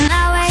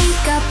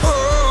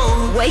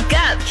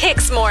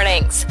Kicks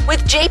Mornings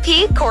with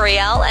JP,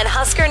 Coriel, and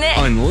Husker Nick.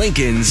 On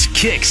Lincoln's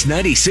Kicks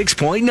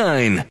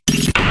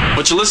 96.9.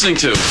 What you listening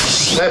to?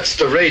 That's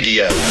the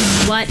radio.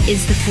 What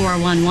is the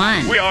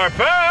 411? We are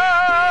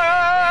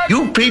back!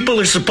 You people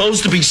are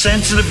supposed to be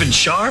sensitive and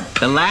sharp.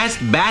 The last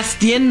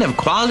bastion of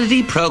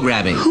quality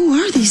programming. Who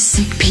are these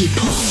sick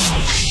people?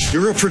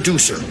 You're a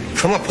producer.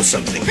 Come up with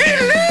something.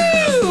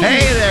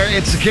 Hey there,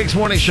 it's the Kicks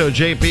Morning Show.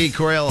 JP,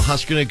 Coriel,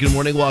 Husker Nick, good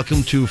morning.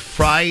 Welcome to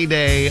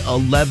Friday,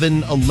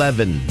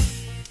 11/11.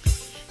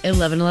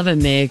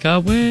 11/11, make a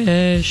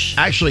wish.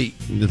 Actually,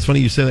 it's funny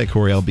you say that,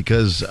 Coriel,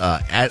 because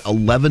at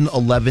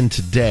 11/11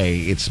 today,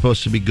 it's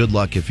supposed to be good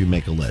luck if you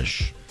make a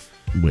wish.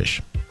 A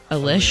wish? A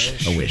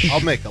wish.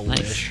 I'll make a Nice.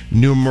 wish.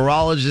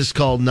 Numerologists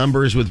call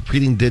numbers with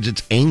repeating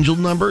digits angel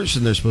numbers,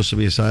 and they're supposed to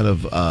be a sign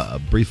of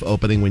a brief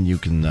opening when you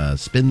can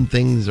spin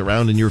things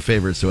around in your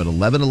favor. So at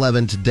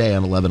 11/11 today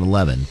on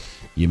 11/11,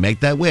 you make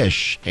that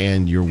wish,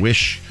 and your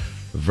wish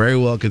very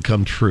well could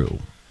come true.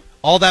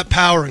 All that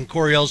power, and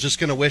Coriel's just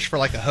going to wish for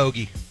like a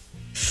hoagie.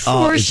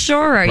 For It's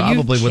sure. Are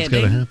probably you what's going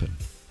to kidding? happen.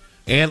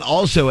 And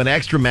also an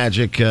extra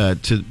magic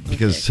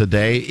because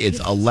today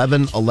it's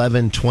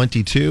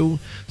 11/11/22,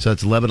 so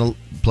it's 11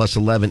 plus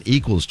 11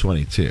 equals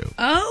 22.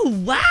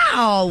 Oh,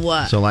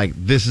 wow. So like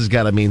this has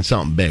got to mean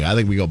something big. I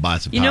think we go buy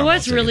some. You know Powerball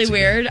what's really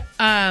tickets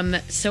again.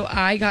 weird? So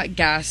I got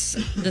gas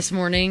this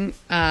morning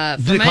for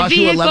Did it my cost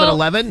you vehicle.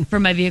 11/11? For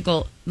my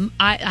vehicle.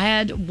 I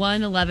had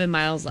 111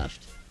 miles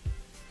left.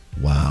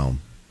 Wow.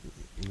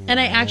 And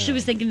I actually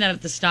was thinking that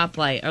at the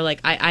stoplight, or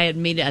like I had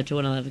made it up to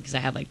 111 because I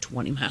had like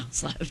 20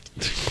 miles left.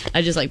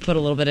 I just like put a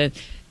little bit in.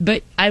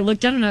 But I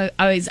looked down and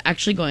I was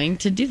actually going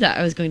to do that.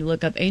 I was going to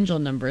look up angel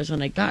numbers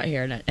when I got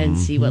here and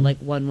see what like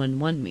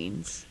 111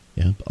 means.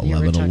 Yep. You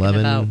were talking 11/11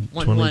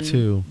 about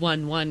 22.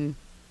 111.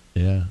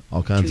 Yeah.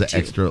 All kinds of 22.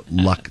 extra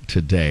luck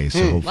today. So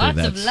hopefully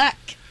Lots of luck.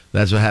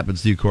 that's what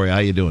happens to you, Corey. How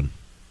you doing?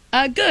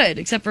 Good,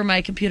 except for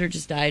my computer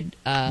just died.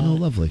 Oh,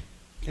 lovely.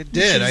 It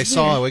did. I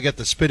saw it. We got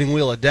the spinning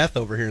wheel of death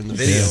over here in the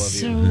video of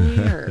So you.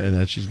 weird. And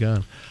then she's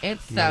gone.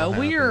 It's so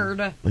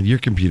weird. And your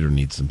computer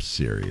needs some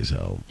serious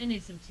help. I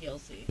need some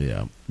TLC.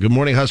 Yeah. Good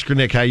morning, Husker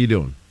Nick. How you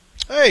doing?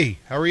 Hey,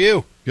 how are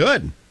you?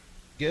 Good.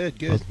 Good.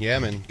 Well, Yeah,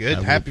 man. Good.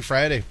 I Happy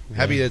Friday.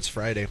 Happy it's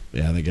Friday.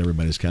 Yeah, I think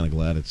everybody's kind of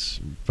glad it's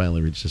finally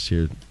reached us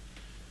here.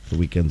 The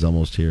weekend's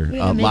almost here. We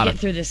gotta make it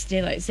through this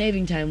daylight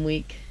saving time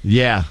week.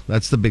 Yeah,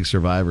 that's the big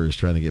survivor is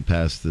trying to get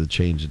past the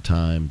change of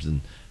times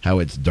and how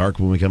it's dark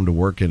when we come to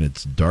work and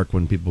it's dark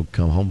when people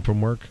come home from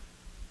work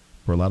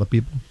for a lot of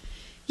people.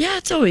 Yeah,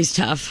 it's always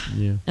tough.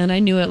 Yeah. And I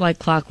knew it like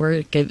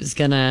clockwork. It was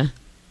gonna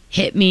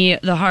hit me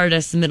the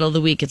hardest the middle of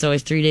the week. It's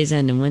always 3 days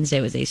in, and Wednesday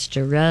was a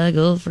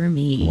struggle for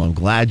me. Well, I'm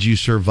glad you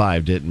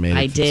survived it and made it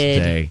I to did.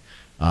 today.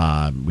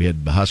 We had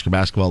Husker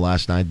basketball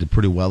last night. Did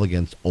pretty well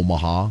against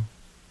Omaha.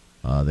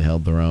 They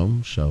held their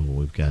own, so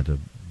we've got a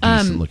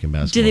decent-looking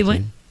basketball did they team.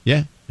 win?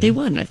 Yeah. They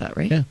won, I thought,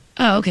 right? Yeah.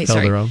 Oh, okay, Held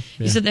sorry. their own,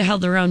 yeah. You said they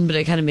held their own, but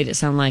it kind of made it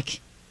sound like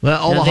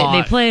Well, you know,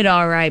 Omaha. they played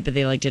all right, but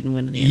they like didn't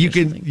win in the end. You or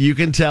can something. you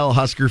can tell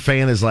Husker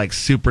fan is like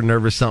super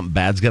nervous something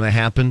bad's going to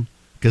happen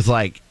because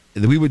like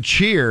we would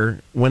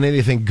cheer when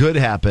anything good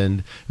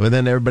happened, but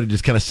then everybody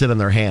just kind of sit on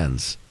their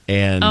hands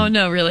and Oh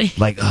no, really?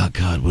 like oh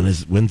god,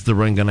 when's the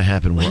run going to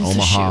happen where When's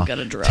the shoe Omaha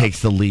gonna drop?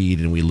 takes the lead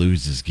and we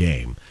lose this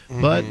game?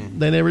 But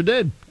they never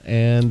did,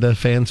 and the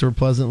fans were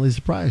pleasantly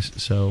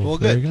surprised. So Well,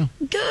 there good. you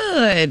go.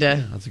 Good.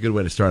 That's a good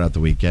way to start out the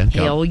weekend.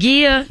 Hell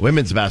yeah.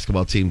 Women's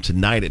basketball team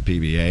tonight at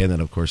PBA, and then,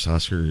 of course,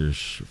 Huskers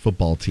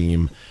football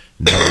team,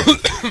 a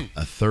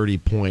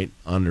 30-point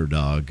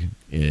underdog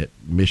at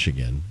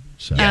Michigan.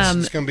 So, Yes,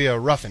 it's going to be a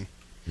roughing.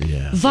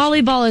 yeah.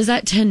 Volleyball, is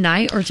that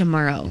tonight or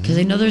tomorrow? Because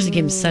I know there's a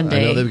game I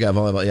Sunday. know they've got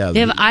volleyball. Yeah, They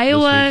have this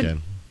Iowa-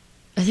 weekend.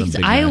 I think some it's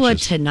big Iowa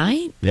matches.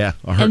 tonight, Yeah,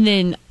 and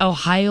then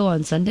Ohio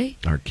on Sunday.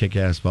 our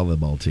kick-ass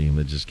volleyball team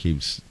that just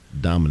keeps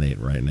dominating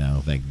right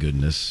now. Thank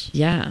goodness.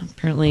 Yeah,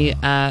 apparently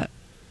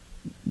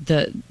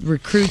the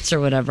recruits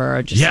or whatever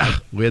are just Yeah, like,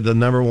 we had the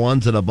number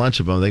ones and a bunch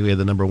of them. I think we had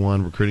the number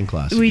one recruiting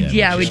class. we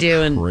again, which is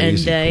do, and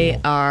crazy they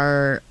cool.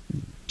 are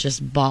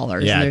just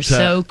ballers, Yeah, and they're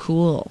so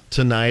cool.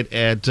 Tonight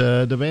at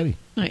Devaney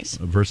Nice.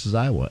 versus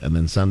Iowa, and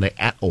then Sunday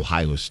at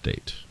Ohio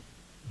State.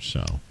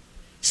 So.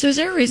 So, is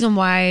there a reason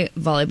why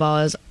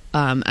volleyball is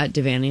at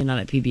Devaney and not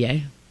at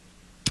PBA?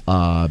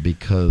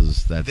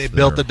 Because that's They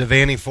built the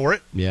Devaney for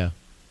it. yeah.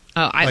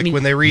 Oh, I Like mean,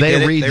 when they redid, They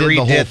it, redid they the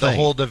whole redid the thing.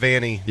 whole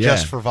Devaney Yeah.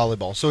 just for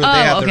volleyball. So they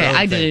have oh, their okay, own I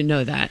thing. didn't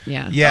know that.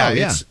 Yeah, Yeah, Oh,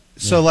 yeah. it's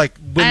so like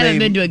when I haven't they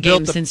been to a built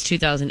game the- since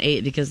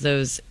 2008 because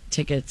those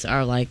tickets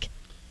are like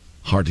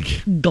Hard to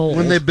get. gold.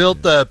 When they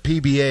built the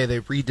PBA, they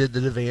redid the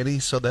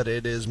Devaney so that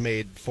it is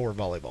made for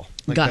volleyball.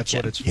 Like That's Gotcha.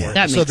 what it's for. Yeah.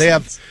 That so makes they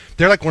sense.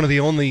 they're like one of the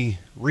only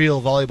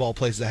real volleyball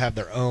places that have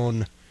their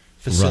own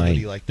facility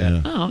Right, like that.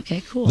 yeah. Oh,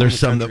 okay, cool. There's the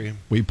some country. that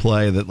we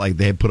play that like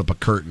they had put up a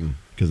curtain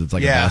because it's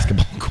like Yeah. a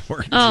basketball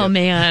court. Oh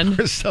man,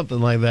 or something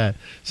like that.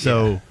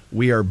 So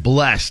we are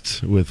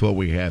blessed with what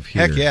we have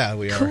here. Heck yeah,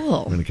 we are.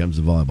 cool. When it comes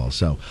to volleyball,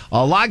 so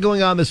a lot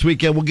going on this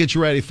weekend. We'll get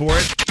you ready for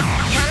it.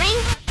 Coming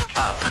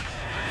up.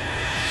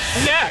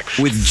 Next.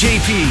 with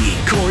JP,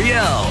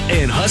 Coriel,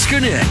 and Husker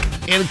Nick.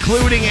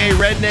 Including a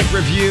redneck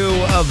review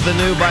of the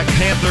new Black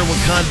Panther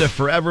Wakanda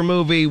Forever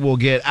movie. We'll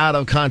get out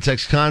of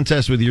context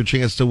contest with your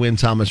chance to win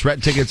Thomas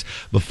Rhett tickets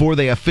before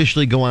they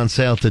officially go on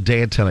sale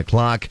today at 10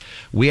 o'clock.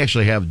 We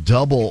actually have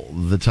double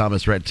the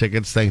Thomas Rhett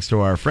tickets thanks to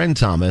our friend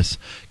Thomas,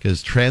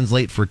 because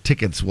Translate for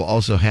Tickets will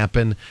also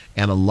happen,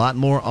 and a lot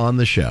more on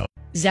the show.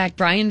 Zach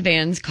Bryan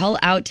fans call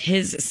out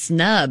his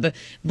snub.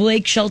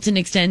 Blake Shelton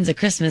extends a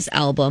Christmas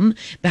album.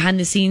 Behind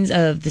the scenes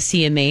of the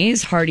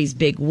CMAs, Hardy's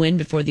big win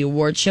before the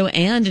award show,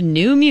 and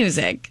new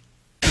music.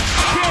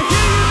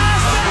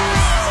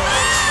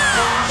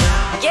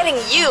 Getting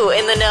you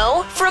in the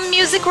know from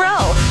Music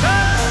Row.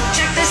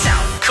 Check this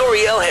out.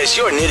 Coriel has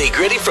your nitty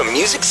gritty from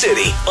Music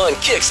City on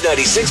Kix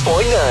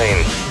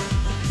 96.9.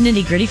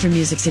 Nitty Gritty from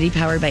Music City,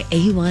 powered by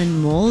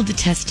A1 Mold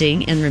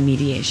Testing and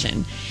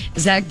Remediation.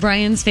 Zach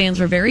Bryan's fans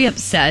were very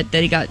upset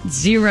that he got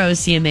 0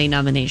 CMA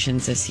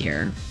nominations this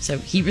year. So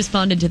he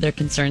responded to their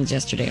concerns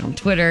yesterday on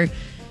Twitter.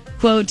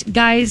 Quote,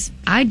 guys,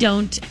 I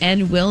don't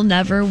and will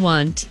never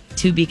want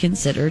to be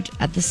considered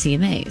at the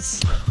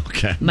CMAs.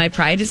 Okay. My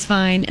pride is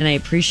fine, and I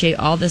appreciate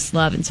all this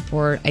love and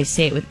support. I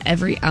say it with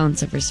every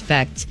ounce of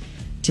respect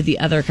to the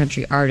other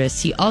country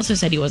artists. He also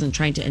said he wasn't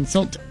trying to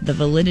insult the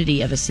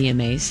validity of a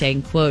CMA,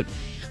 saying, quote,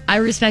 I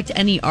respect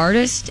any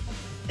artist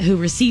who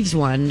receives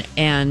one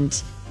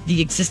and the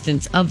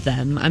existence of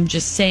them. I'm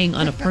just saying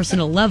on a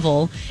personal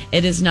level,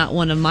 it is not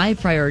one of my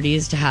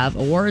priorities to have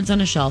awards on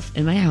a shelf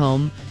in my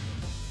home.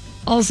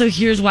 Also,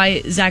 here's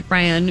why Zach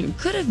Bryan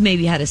could have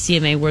maybe had a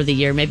CMA Worthy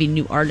Year, maybe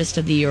New Artist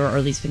of the Year, or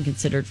at least been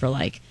considered for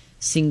like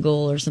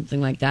single or something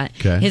like that.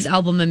 Okay. His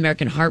album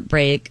American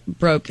Heartbreak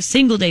broke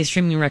single-day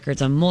streaming records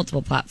on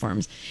multiple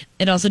platforms.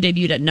 It also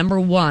debuted at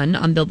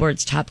 #1 on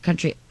Billboard's Top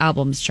Country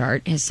Albums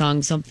chart. His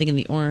song Something in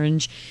the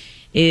Orange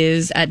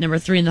is at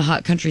 #3 in the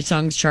Hot Country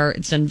Songs chart.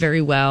 It's done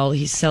very well.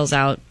 He sells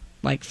out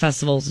like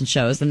festivals and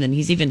shows, and then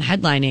he's even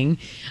headlining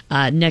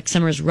next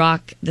summer's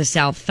Rock the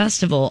South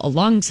Festival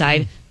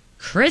alongside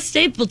Chris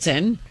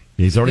Stapleton.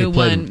 He's already who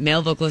played. won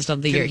Male Vocalist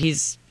of the Year.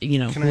 He's, you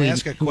know, Can I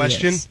ask a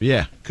question?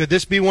 Yeah. Could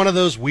this be one of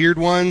those weird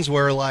ones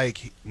where,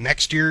 like,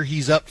 next year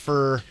he's up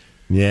for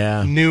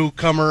Yeah.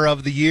 newcomer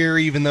of the year,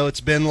 even though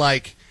it's been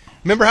like,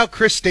 remember how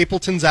Chris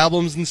Stapleton's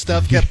albums and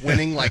stuff kept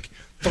winning like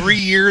 3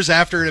 years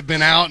after it had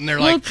been out, and they're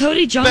Well, like,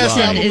 Cody best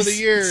Johnson album is of the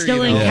year,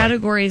 still you know? in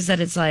categories that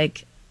it's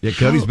like, Yeah,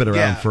 Cody's been around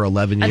Yeah. for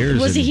 11 years.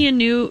 wasn't he a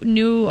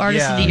new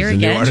artist of the year He's a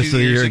new again? artist of the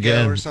 2 years year ago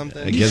again. or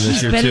something. Again this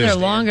He's year been too. there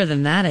longer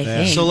than that, I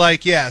think. So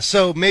like, yeah,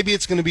 so maybe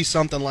it's going to be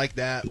something like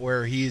that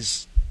where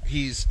he's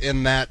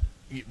in that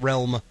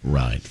realm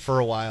Right. for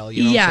a while.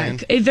 You know what yeah, I'm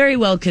saying? it very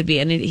well could be,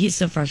 and he's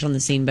so fresh on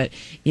the scene. But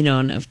you know,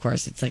 and of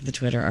course, it's like the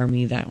Twitter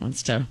army that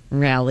wants to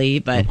rally.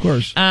 But Of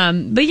course.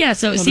 but yeah,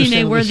 so CMA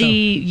Understandably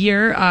Worthy so.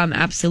 Year,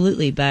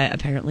 absolutely. But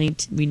apparently,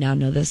 we now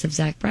know this of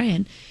Zach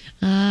Bryan.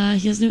 He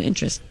has no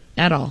interest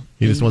at all.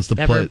 He just wants to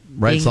ever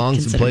write being songs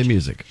and play considered.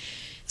 music.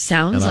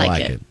 Sounds And I like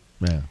like it. it.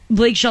 Yeah.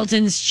 Blake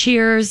Shelton's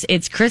Cheers,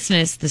 It's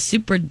Christmas, the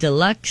super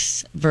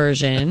deluxe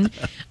version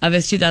of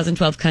his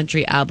 2012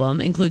 country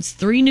album, includes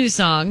 3 new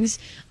songs,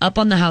 Up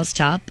on the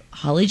Housetop,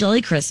 Holly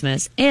Jolly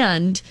Christmas,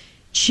 and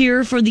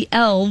Cheer for the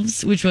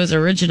Elves, which was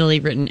originally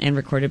written and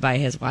recorded by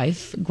his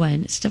wife,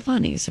 Gwen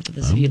Stefani. So for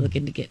those of you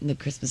looking to get in the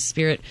Christmas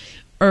spirit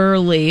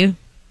early,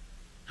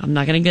 I'm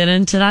not going to get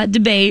into that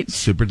debate.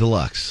 Super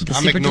deluxe. The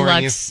I'm Super ignoring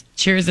Deluxe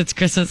Cheers It's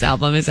Christmas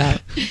album is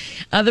out.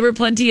 There were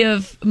plenty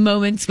of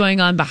moments going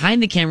on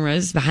behind the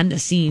cameras, behind the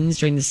scenes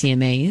during the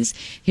CMAs.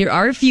 Here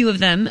are a few of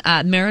them.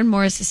 Maren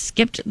Morris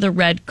skipped the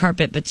red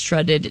carpet but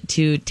strutted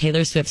to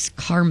Taylor Swift's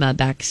Karma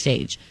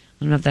backstage.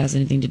 I don't know if that has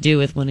anything to do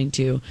with wanting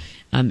to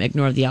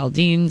ignore the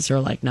Aldines or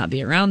like not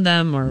be around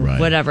them or Right.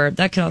 whatever.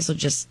 That could also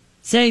just,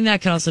 saying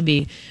that could also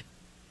be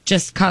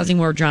just causing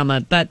more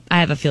drama. But I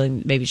have a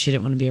feeling maybe she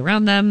didn't want to be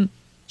around them.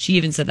 She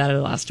even said that at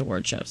the last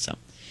award show. So,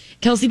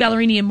 Kelsey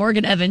Ballerini and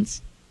Morgan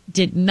Evans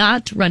did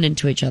not run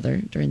into each other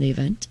during the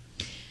event,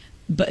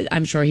 but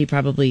I'm sure he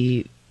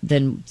probably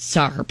then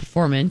saw her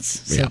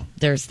performance. So Yeah.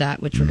 there's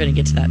that, which we're going to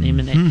get to that in a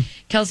minute.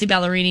 Kelsey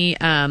Ballerini,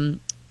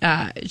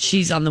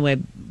 she's on the way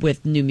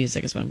with new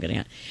music is what I'm getting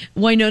at.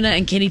 Wynonna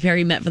and Katy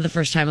Perry met for the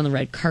first time on the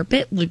red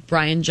carpet. Luke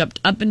Bryan jumped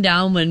up and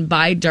down when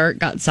Buy Dirt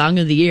got Song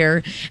of the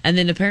Year. And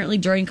then apparently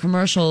during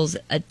commercials,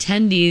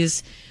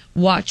 attendees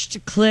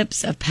watched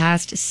clips of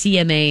past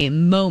CMA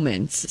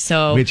moments.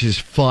 So Which is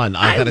fun.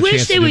 I've had a wish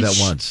chance they to do would that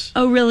once.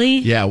 Oh, really?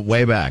 Yeah,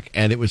 way back.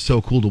 And it was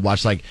so cool to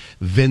watch like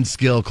Vince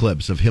Gill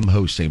clips of him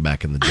hosting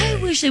back in the day.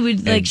 I wish they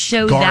would like And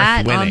show Garth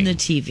that on winning. the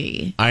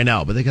TV. I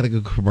know, but they got a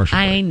good commercial.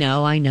 I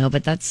know,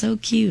 but that's so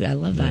cute. I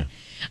love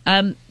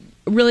that.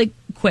 Really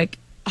quick,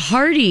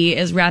 Hardy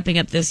is wrapping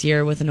up this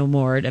year with an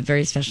award, a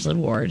very special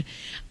award.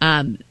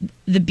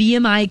 The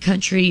BMI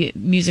Country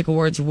Music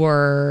Awards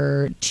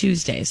were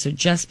Tuesday, so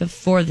just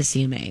before the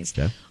CMAs.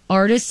 Okay.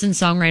 Artists and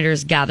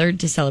songwriters gathered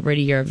to celebrate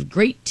a year of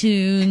great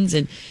tunes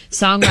and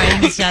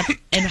songwriting and stuff,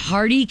 and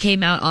Hardy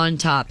came out on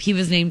top. He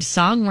was named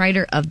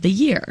Songwriter of the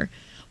Year.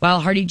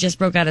 While Hardy just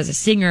broke out as a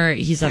singer,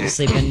 he's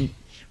obviously been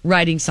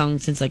writing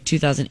songs since like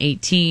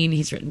 2018.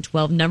 He's written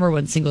 12 number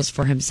one singles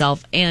for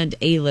himself and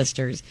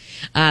A-listers.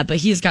 But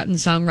he has gotten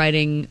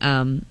songwriting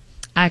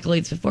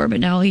accolades before, but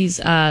now he's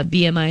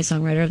BMI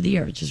Songwriter of the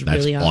Year, which is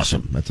really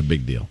awesome. That's a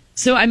big deal.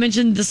 So I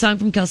mentioned the song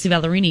from Kelsey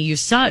Ballerini. You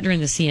saw it during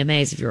the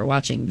CMAs if you were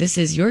watching. This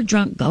is You're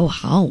Drunk, Go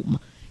Home.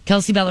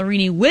 Kelsey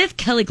Ballerini with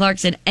Kelly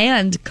Clarkson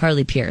and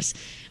Carly Pierce.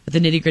 With the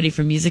nitty gritty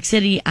from Music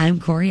City, I'm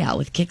Coriel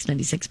with Kicks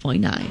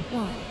 96.9.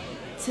 1,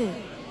 2,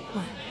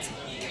 1, 2,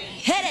 3.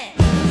 Hit it!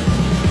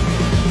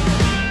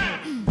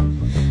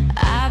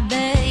 I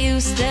bet you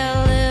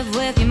still live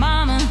with your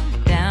mama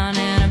down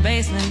in her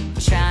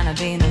basement, trying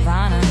to be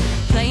Nirvana,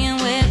 playing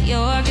with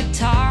your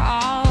guitar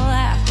all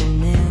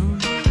afternoon.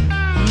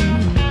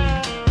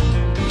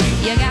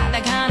 You got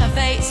that kind of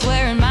face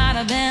where it might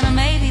have been a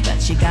maybe,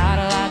 but you got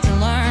a lot to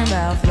learn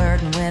about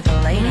flirting with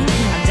a lady.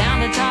 I'm down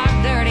to talk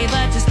dirty,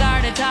 but you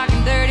started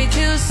talking dirty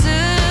too soon.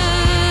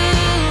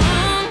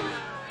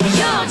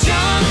 You're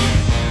drunk,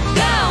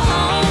 go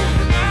home.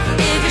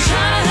 If you're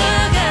trying to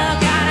hook up,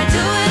 gotta do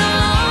it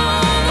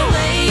alone. The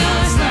way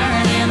you're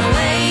slurring and the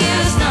way you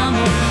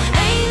stumble,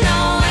 ain't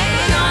no way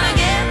you're gonna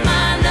get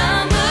my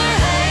number.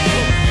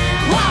 Hey,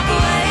 walk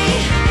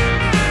away,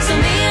 so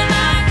me and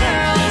my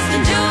girls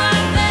can do our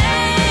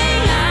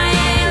thing. I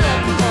ain't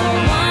looking for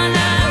a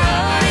one-night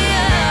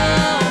rodeo.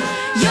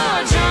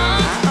 You're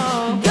drunk,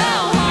 go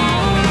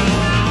home.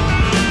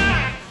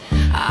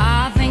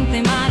 I think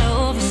they might have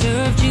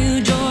overserved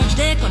you, George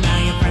Dickel. Now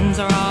your friends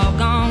are all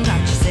gone, got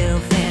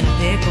yourself in a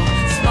pickle.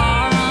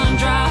 Spar run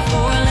dry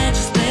for let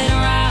you split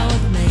her out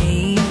with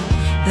me,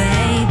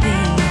 baby.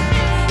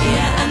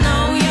 Yeah, I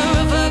know you're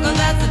a Virgo,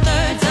 that's the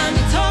third time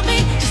you told me.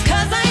 Just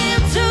 'cause I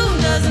am too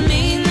doesn't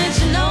mean that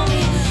you know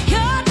me.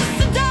 You're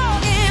just a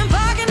dog and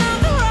barking up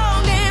the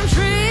wrong damn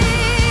tree.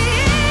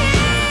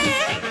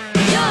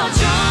 You're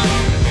drunk,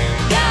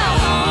 go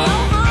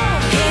home.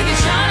 If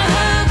you're trying to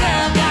hook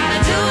up, gotta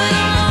do it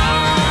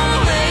alone.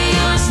 The way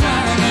you're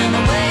slurring and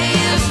the way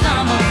you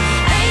stumble,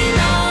 ain't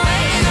no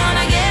way you're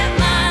gonna get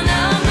my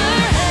number.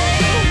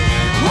 Hey,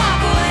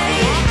 walk away,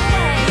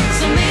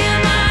 so me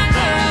and my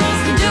girls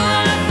can do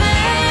our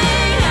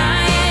thing.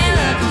 I ain't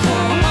looking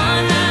for a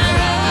one-night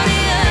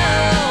rodeo.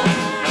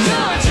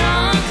 You're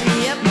drunk,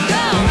 yep,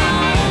 go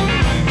home.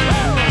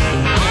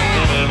 Play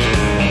some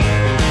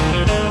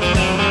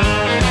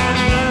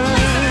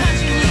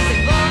country music,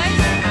 boys.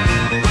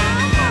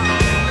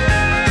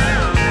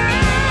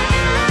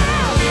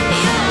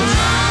 You're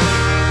drunk,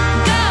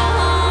 go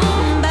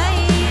home,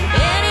 babe.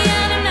 Any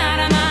other night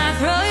I might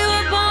throw you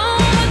a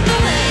bone, but the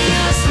way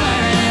you're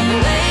slurring and the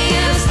way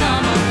you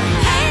stumble,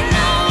 ain't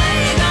no way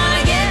you're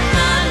gonna get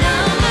my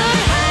number.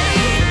 Hey,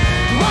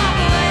 walk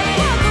away,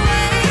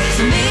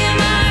 so me and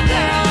my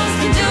girls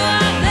can do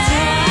our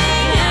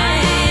thing. I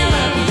ain't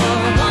looking for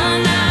a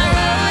one-night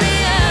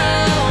rodeo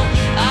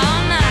all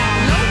night.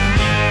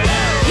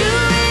 You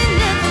ain't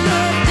nothing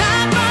but a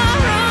die-bar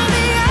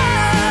Romeo.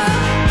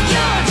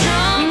 You're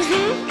drunk,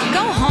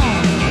 go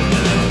home.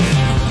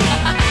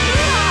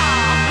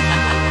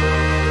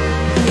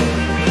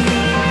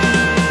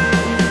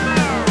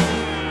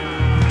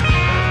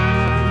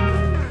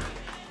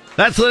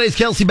 That's today's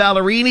Kelsey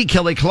Ballerini,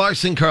 Kelly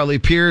Clarkson, Carly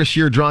Pierce.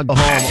 You're Drunk, Go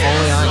Home,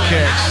 only on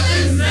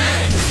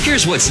Kicks.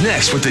 Here's what's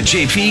next with the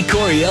JP,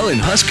 Coriel,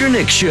 and Husker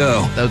Nick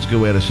show. That was a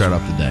good way to start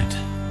off the day.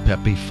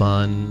 Peppy,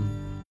 fun,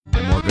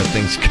 and more good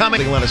things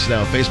coming. Let us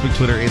know. Facebook,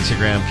 Twitter,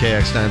 Instagram,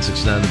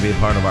 KX969 to be a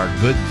part of our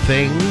good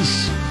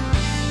things.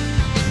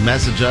 Just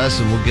message us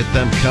and we'll get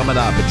them coming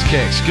up. It's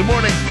Kicks. Good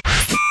morning.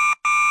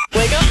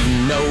 Wake up.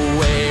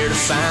 Nowhere to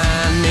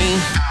find me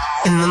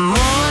in the morning.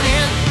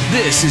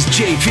 This is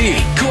JP,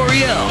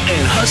 Coriel,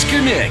 and Husker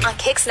Nick. On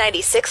Kicks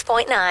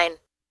 96.9.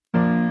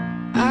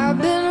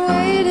 I've been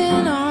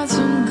waiting on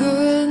some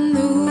good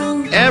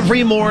news.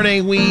 Every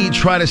morning we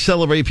try to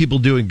celebrate people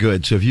doing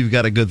good. So if you've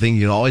got a good thing,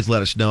 you can always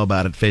let us know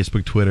about it.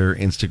 Facebook, Twitter,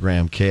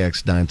 Instagram,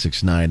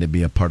 KX969 to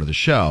be a part of the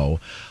show.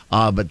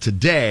 But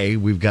today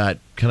we've got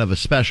kind of a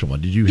special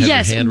one. Did you have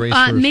your hand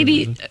raised?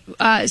 Maybe.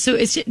 So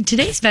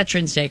today's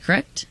Veterans Day,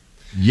 correct?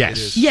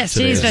 Yes. Yes,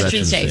 today is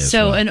Veterans Day. as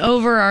So well. an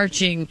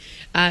overarching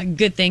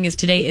good thing is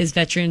today is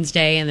Veterans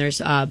Day, and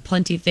there's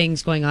plenty of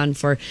things going on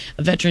for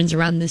veterans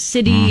around the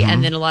city,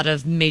 and then a lot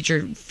of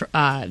major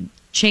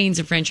chains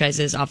and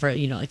franchises offer,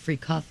 like free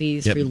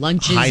coffees, free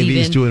lunches. Hy-Vee's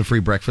even doing free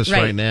breakfast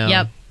right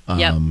now.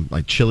 Yep.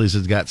 Like Chili's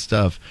has got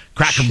stuff.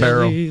 Cracker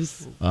Barrel.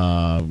 Chili's.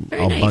 A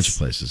nice. bunch of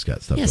places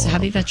got stuff Yes, going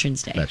happy on for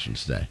Veterans Day.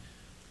 Veterans Day.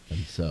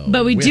 And so,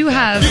 But we with do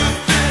that,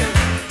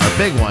 have our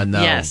big one,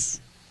 though. yes.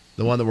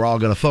 The one that we're all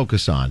going to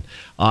focus on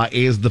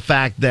is the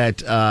fact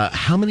that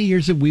how many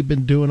years have we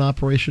been doing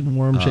Operation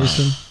Warm,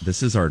 Jason?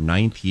 This is our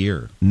 9th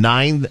year.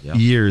 9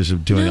 years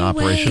of doing No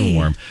Operation way.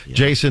 Warm. Yeah.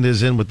 Jason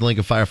is in with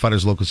Lincoln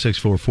Firefighters Local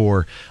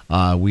 644.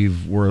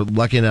 We're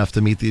lucky enough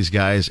to meet these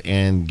guys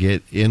and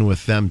get in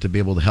with them to be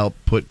able to help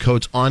put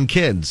coats on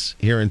kids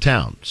here in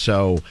town.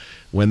 So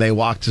when they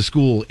walk to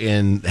school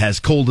in as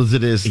cold as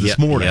it is this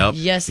morning.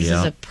 Yes, this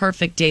is a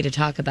perfect day to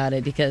talk about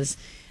it because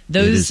It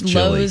is those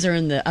chilly. lows are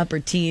in the upper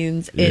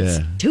teens. It's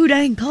Yeah. too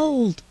dang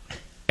cold.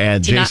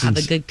 And to not have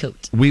a Jason's, good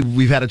coat.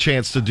 we've had a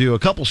chance to do a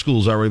couple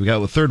schools already. We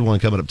got a third one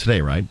coming up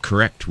today, right?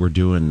 Correct. We're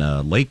doing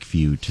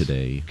Lakeview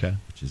today, Okay.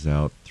 which is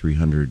out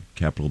 300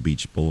 Capitol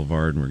Beach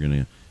Boulevard, and we're going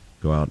to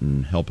go out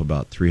and help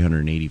about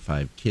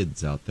 385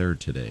 kids out there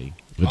today.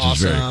 Which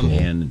is very Awesome. cool.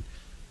 And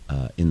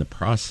in the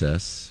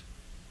process,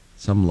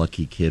 some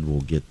lucky kid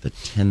will get the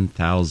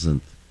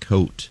 10,000th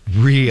coat.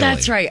 Really?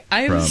 That's right.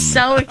 I am From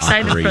so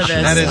excited for Operation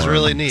this. That is Warm.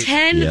 really neat.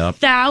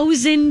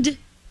 10,000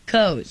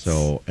 coats.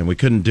 So, and we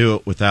couldn't do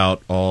it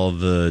without all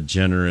the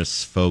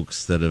generous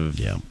folks that have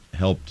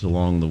helped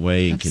along the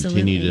way and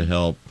continue Absolutely. to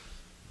help.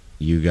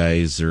 You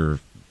guys are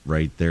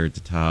right there at the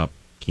top.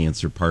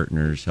 Cancer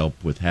Partners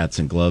help with hats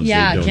and gloves.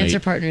 yeah, They donate Cancer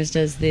Partners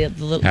does the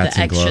hats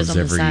and extras gloves on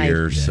the every side.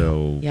 year.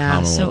 So Yeah,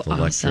 Commonwealth so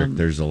Electric. awesome.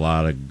 There's a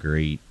lot of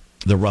great.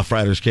 The Rough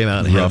Riders came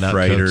out and handed out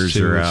Rough coats, Riders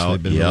too, are which out.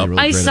 they've been Yep. really,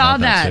 really I great saw about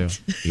that.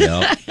 too.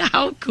 Yep.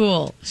 How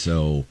cool.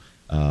 So,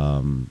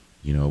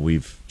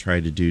 we've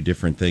tried to do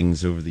different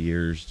things over the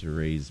years to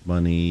raise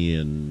money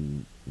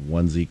and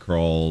onesie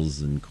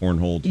crawls and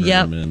cornhole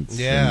Yep. tournaments.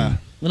 Yeah. and, A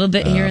little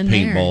bit here and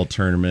paintball there.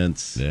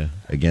 tournaments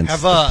against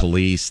Have, the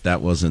police.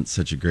 That wasn't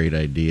such a great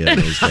idea.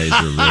 Those guys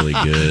are really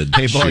good.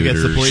 Paintball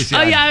against the shooters. police.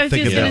 Oh, yeah, I was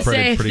think just they're going to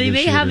say, pretty they good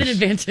may have an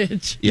shooters.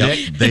 advantage. Yep,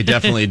 they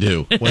definitely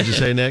do. What'd you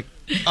say, Nick?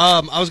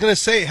 I was going to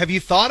say, have you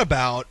thought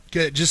about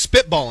just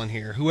spitballing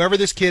here? Whoever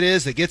this kid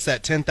is that gets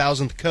that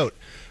 10,000th coat,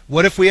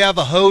 what if we have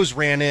a hose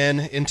ran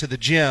into the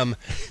gym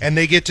and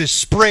they get to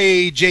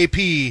spray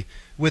JP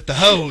with the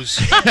hose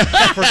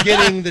for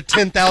getting the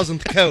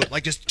 10,000th coat?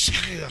 Like just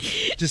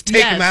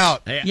take Yes. him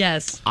out.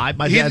 Yes.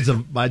 My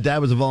dad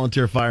was a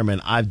volunteer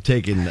fireman. I've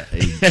taken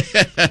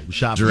a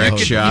shot from Direct the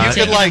hose. shot. You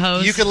could Taking a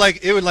hose.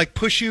 it would like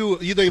push you.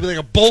 You'd be like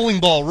a bowling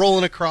ball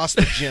rolling across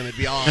the gym. It'd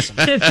be awesome.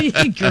 It'd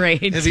be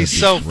great. It'd be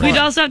so fun. We'd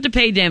also have to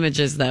pay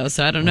damages, though,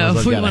 so I don't know Well,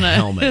 if they've we got a want to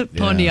helmet,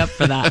 pony yeah. up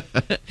for that.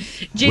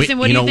 Jason,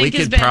 what do you we think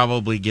has could been...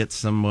 probably get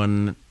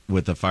someone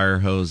with a fire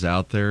hose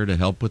out there to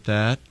help with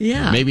that.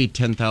 Yeah. Maybe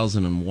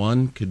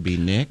 10,001 could be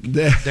Nick.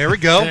 There we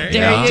go.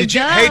 There you Did you?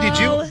 go. Hey, did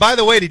you? By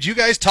the way, did you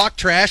guys talk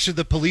trash to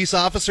the police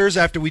officers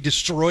after we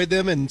destroyed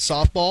them in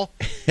softball?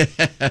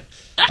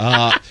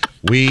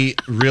 We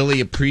really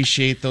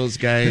appreciate those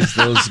guys.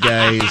 Those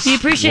guys We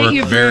appreciate work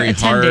you for very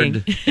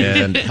attending. hard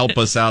and help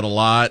us out a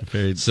lot.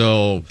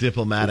 So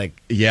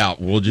Diplomatic. yeah,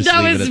 we'll just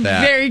That leave was it at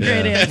that. very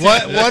great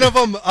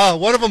answer.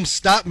 One of them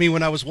stopped me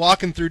when I was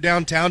walking through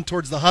downtown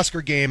towards the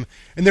Husker game,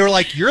 and they were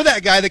like, "You're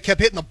that guy that kept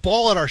hitting the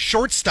ball at our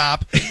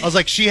shortstop." I was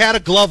like, "She had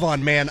a glove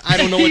on, man. I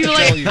don't know what You to were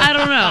tell like, you." I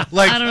don't know.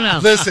 Like, I don't know.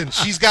 listen,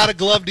 she's got a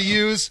glove to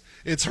use.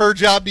 It's her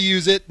job to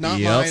use it, not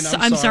Yep. mine. So,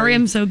 I'm sorry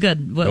I'm so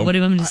good. What do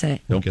you want me to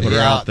say? Don't put her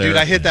Yeah, out there. dude,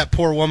 I hit that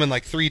poor woman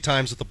like 3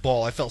 times with the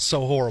ball. I felt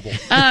so horrible.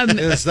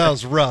 That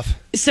was rough.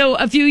 So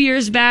a few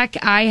years back,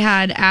 I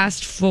had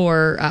asked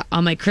for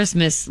on my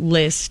Christmas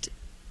list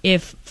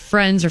if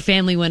friends or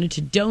family wanted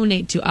to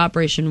donate to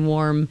Operation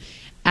Warm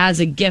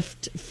as a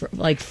gift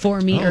for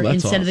me Oh, or that's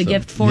instead of the awesome.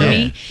 gift for Yeah,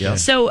 me. yeah.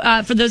 So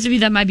for those of you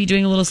that might be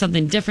doing a little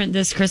something different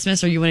this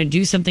Christmas, or you want to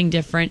do something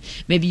different,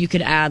 maybe you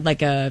could add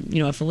like a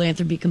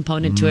philanthropy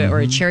component to it, or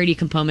a charity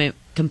component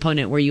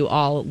where you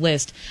all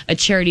list a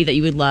charity that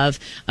you would love,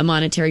 a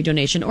monetary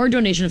donation or a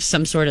donation of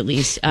some sort at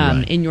least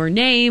in your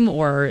name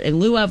or in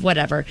lieu of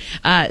whatever.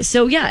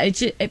 So yeah,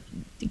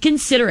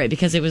 consider it,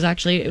 because it was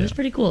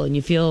pretty cool and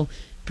you feel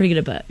pretty good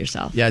about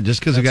yourself. Yeah, just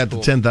because we got cool.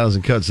 the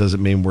 10,000 coats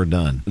doesn't mean we're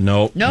done.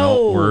 Nope.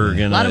 No. We're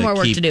A lot of more gonna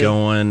work keep to do.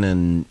 going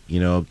and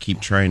keep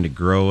trying to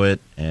grow it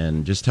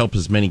and just help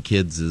as many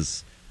kids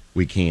as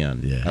we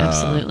can. Yeah.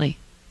 Absolutely.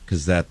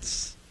 Because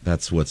that's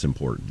what's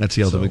important. That's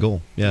the ultimate So,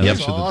 goal. Yeah, Yep.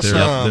 make sure that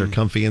Awesome. they're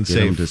comfy and Get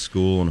them safe. to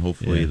school and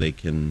hopefully Yeah. they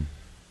can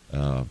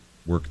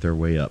work their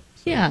way up.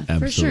 Yeah,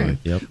 for sure. Absolutely.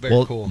 Yep. Very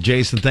Well, cool.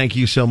 Jason, thank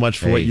you so much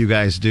for what Hey. you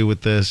guys do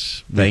with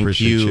this. We Thank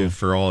appreciate you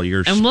for all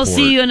your support. And we'll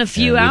see you in a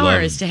few and we love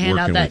hours to hand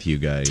out working that with you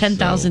guys,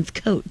 10,000th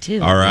coat, too.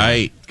 so. All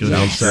right.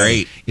 Sounds So,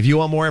 great. If you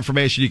want more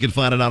information, you can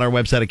find it on our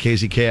website at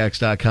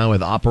kzkx.com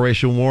with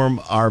Operation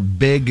Warm, our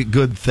big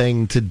good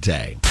thing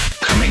today.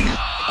 Coming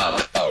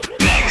up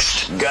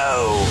next.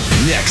 Go.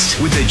 Next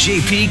with the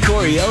JP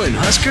Coriel and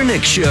Husker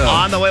Nick show.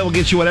 On the way, we'll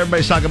get you what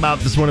everybody's talking about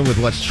this morning with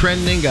what's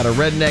trending. Got a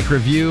redneck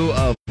review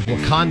of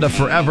Wakanda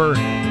Forever,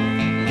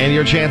 and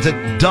your chance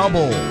at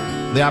double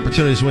the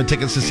opportunities to win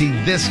tickets to see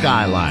this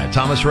guy live.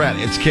 Thomas Rhett,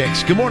 it's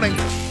Kicks. Good morning.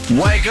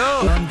 Wake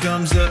up.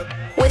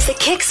 With the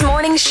Kicks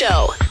Morning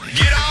Show.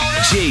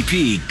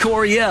 JP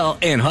Coriel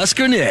and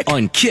Husker Nick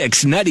on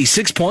Kicks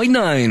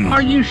 96.9.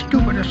 Are you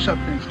stupid or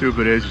something?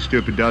 Stupid is,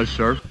 stupid does,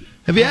 sir.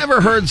 Have you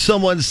ever heard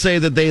someone say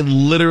that they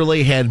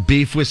literally had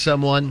beef with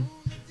someone?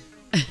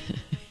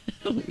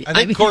 I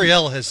think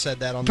Coriel has said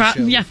that on the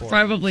show Yeah, before.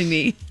 probably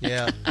me.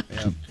 Yeah.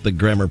 The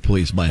grammar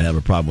police might have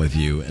a problem with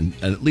you, and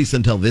at least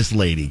until this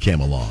lady came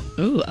along.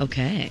 Ooh,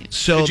 okay.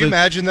 So Could you the-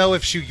 imagine, though,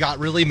 if she got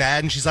really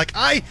mad and she's like,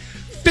 I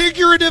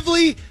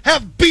figuratively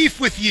have beef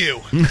with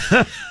you?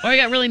 Or I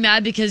got really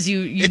mad because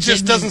you It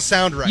just doesn't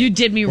sound right. You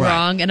did me Right.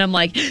 wrong, and I'm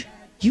like,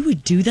 you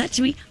would do that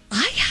to me?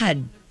 I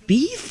had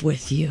beef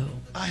with you.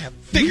 I have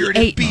We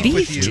figurative ate beef beef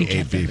with you. together.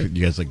 ate beef,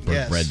 you guys like broke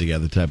Yes. bread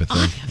together type of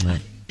thing. Yeah.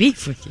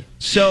 beef with you.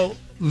 So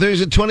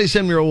there's a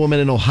 27-year-old woman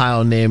in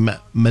Ohio named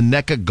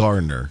Maneka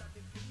Gardner,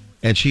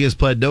 and she has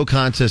pled no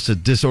contest to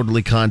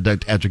disorderly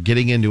conduct after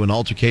getting into an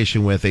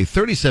altercation with a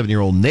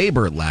 37-year-old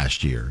neighbor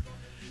last year.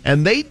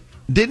 And they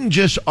didn't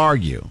just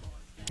argue.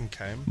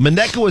 Okay.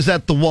 Maneka was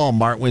at the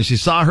Walmart when she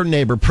saw her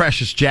neighbor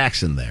Precious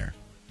Jackson there.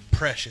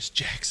 Precious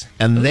Jackson.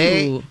 And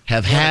they Ooh.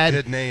 have What a had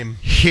good name.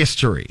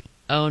 history.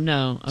 Oh,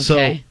 no. Okay.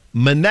 So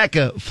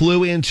Maneka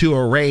flew into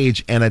a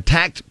rage and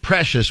attacked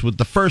Precious with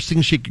the first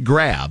thing she could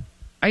grab.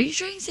 Are you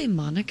trying to say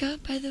Monica,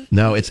 by the way?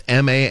 No, it's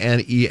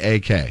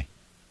Maneak.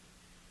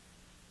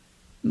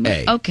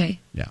 A. Okay.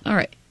 Yeah. All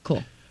right.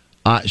 Cool.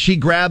 She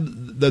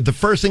grabbed the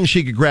first thing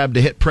she could grab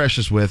to hit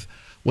Precious with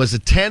was a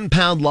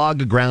 10-pound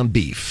log of ground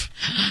beef.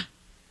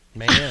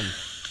 Man.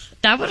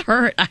 That would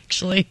hurt,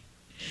 actually.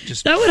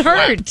 Just That would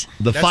hurt.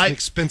 The That's fight, an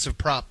expensive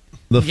prop.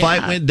 the Yeah.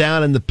 fight went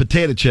down in the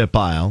potato chip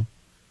aisle.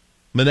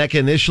 Maneka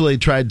initially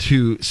tried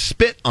to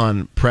spit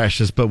on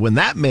Precious, but when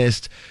that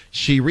missed,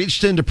 she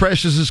reached into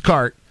Precious's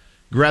cart,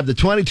 grabbed the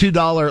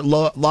 $22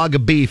 log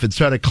of beef, and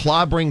started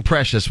clobbering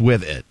Precious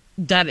with it.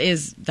 That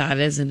is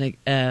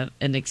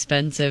an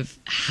expensive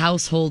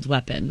household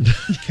weapon.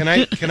 Can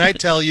I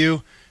tell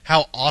you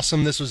how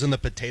awesome this was in the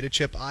potato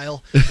chip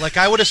aisle? Like,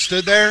 I would have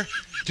stood there,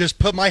 just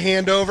put my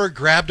hand over,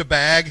 grabbed a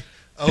bag,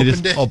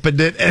 opened it.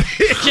 Opened it. And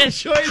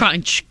Just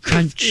crunch,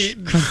 crunch,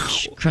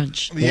 crunch,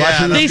 crunch. Yeah,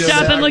 Watching They this stop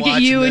go and down. look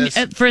at you, Watching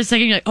and this. for a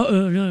second you're like,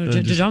 oh no,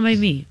 don't mind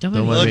me, don't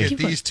mind Don't me. mind Look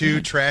me. at these two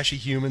trashy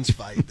humans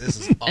fight. This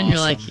is awesome. And you're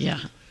like, yeah,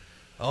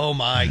 oh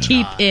my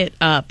keep God. it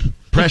up.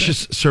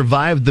 Precious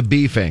survived the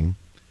beefing,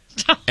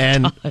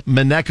 and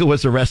Maneka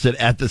was arrested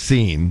at the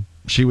scene.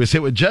 She was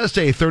hit with just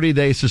a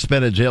 30-day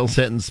suspended jail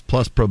sentence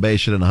plus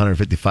probation and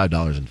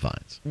 $155 in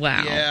fines.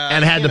 Wow. Yeah,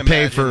 And I had to can't pay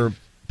imagine. for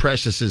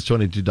Precious's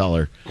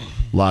 $22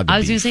 log of I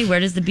was going beef. to say, where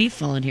does the beef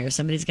fall in here?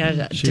 Somebody's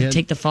got She to had-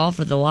 take the fall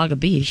for the log of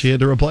beef. She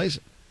had to replace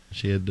it.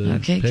 She had to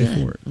Okay, pay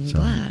good. for it. I'm So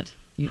glad.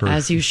 her-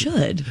 As you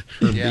should.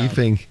 Her Yeah.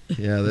 beefing.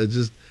 Yeah, that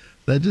just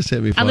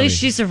hit me funny. At least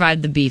she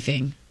survived the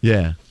beefing.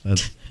 Yeah,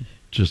 that's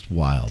just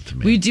wild to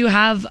me. We do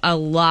have a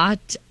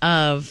lot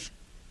of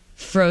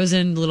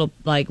frozen little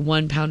like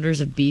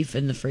 1-pounders of beef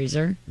in the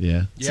freezer.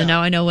 Yeah. So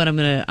now I know what I'm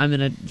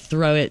gonna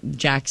throw at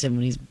Jackson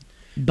when he's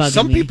bugging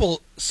Some me.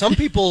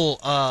 people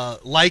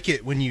like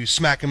it when you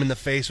smack them in the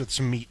face with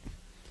some meat.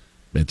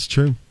 It's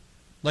true.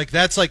 Like,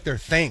 that's like their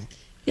thing.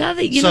 Yeah,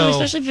 you know,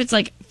 So- especially if it's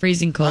like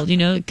freezing cold. You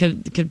know, it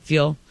could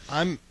feel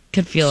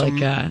So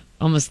like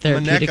almost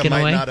therapeutic Maneka in a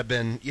might way. not have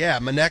been. Yeah,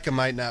 Maneka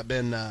might not have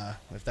been.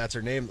 If that's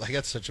her name, like,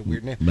 that's such a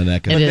weird name.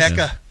 Maneka. It is.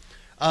 Maneka.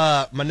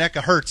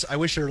 Maneka Hertz. I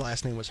wish her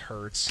last name was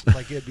Hertz.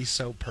 Like, it'd be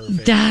so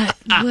perfect. That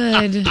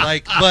would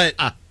Like,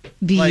 but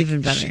be like,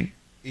 even better.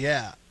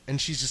 yeah, and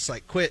she's just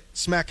like, quit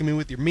smacking me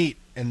with your meat,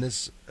 and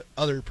this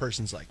other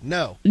person's like,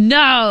 no,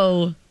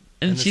 No.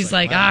 And it's she's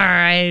like, like, wow. all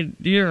right,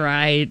 you're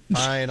right.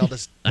 fine, I'll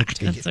just take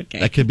That's it. okay.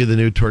 That could be the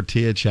new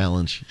tortilla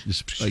challenge.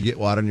 Just get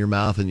water in your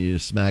mouth and you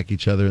smack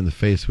each other in the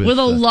face with With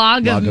a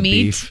log of meat.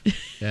 beef.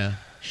 Yeah.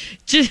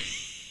 Just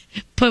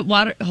hold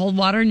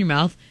water in your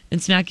mouth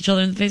and smack each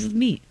other in the face with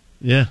meat.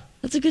 Yeah.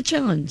 That's a good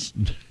challenge.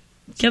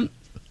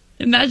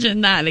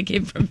 Imagine that. It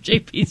came from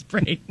JP's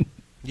brain.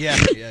 Yeah,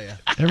 yeah, yeah.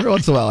 Every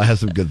once in a while, I have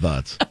some good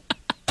thoughts.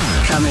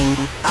 Coming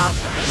up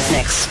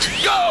next.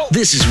 Go!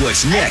 This is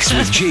what's next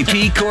with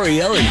JP,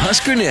 Coriel, and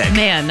Husker Nick.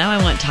 Man, now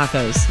I want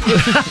tacos.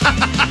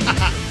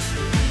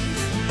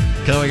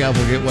 Coming up,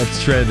 we'll get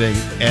what's trending.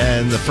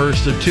 And the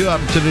first of two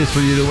opportunities for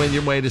you to win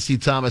your way to see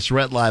Thomas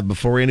Rhett live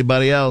before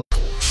anybody else.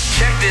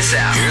 Check this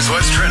out. Here's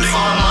what's trending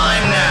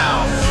online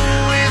now.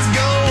 It's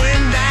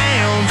going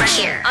down. Right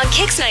here on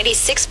Kix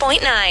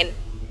 96.9.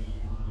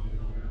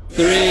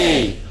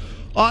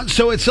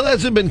 So it still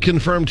hasn't been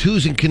confirmed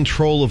who's in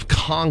control of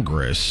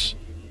Congress.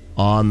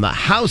 On the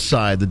House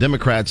side, the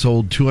Democrats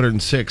hold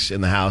 206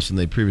 in the House, and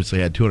they previously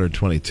had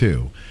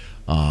 222.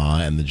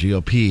 And the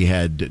GOP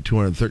had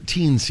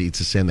 213 seats,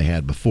 the same they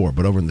had before.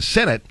 But over in the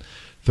Senate,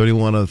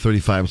 31 of the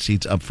 35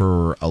 seats up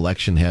for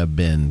election have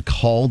been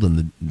called, and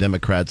the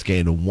Democrats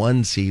gained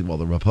one seat while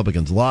the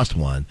Republicans lost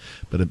one.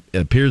 But it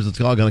appears it's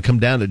all going to come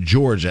down to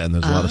Georgia, and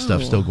there's a lot of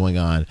stuff still going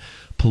on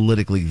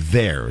politically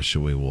there. So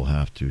we will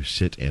have to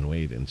sit and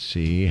wait and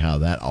see how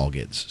that all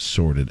gets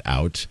sorted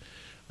out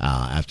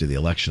after the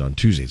election on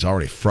Tuesday. It's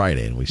already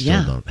Friday, and we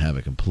still don't have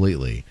it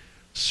completely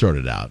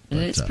sorted out. And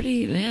But, it's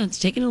it's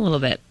taking a little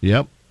bit.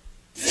 Yep.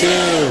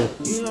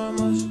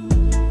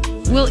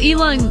 Well,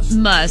 Elon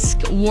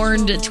Musk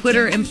warned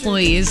Twitter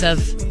employees of,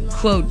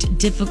 quote,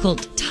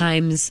 difficult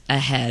times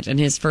ahead in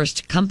his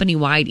first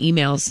company-wide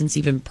email since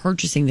even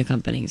purchasing the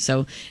company.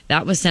 So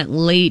that was sent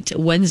late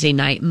Wednesday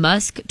night.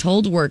 Musk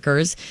told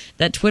workers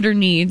that Twitter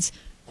needs,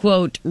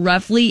 quote,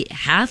 roughly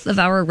half of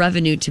our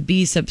revenue to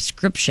be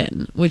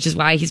subscription, which is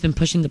why he's been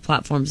pushing the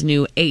platform's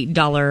new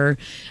 $8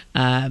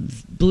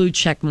 blue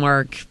check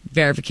mark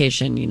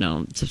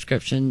verification,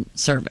 subscription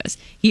service.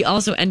 He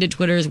also ended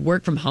Twitter's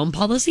work from home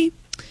policy.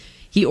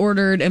 He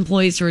ordered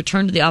employees to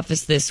return to the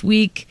office this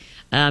week.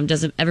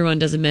 Everyone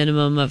does a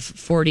minimum of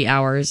 40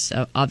 hours.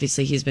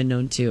 Obviously, he's been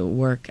known to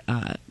work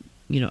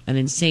an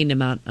insane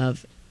amount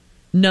of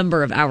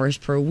number of hours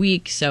per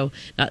week. So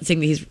not saying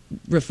that he's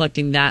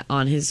reflecting that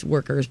on his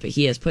workers, but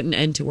he has put an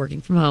end to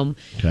working from home.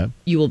 Okay.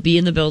 You will be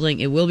in the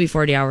building. It will be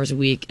 40 hours a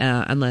week,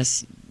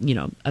 unless,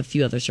 a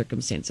few other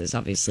circumstances,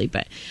 obviously.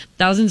 But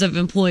thousands of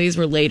employees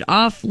were laid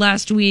off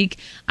last week.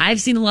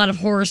 I've seen a lot of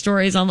horror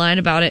stories online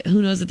about it.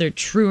 Who knows if they're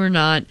true or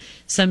not.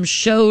 Some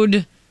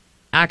showed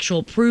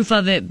actual proof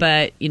of it,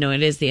 but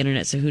it is the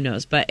internet, so who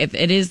knows. But if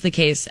it is the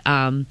case,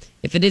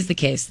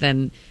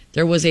 then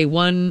there was a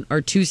 1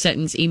 or 2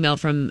 sentence email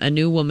from a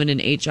new woman in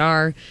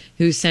HR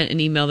who sent an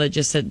email that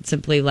just said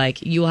simply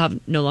like, you will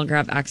no longer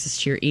have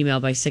access to your email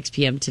by 6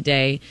 p.m.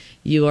 today.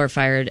 You are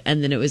fired.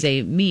 And then it was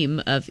a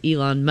meme of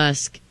Elon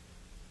Musk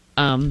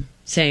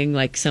saying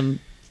like some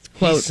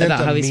quote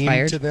about how he's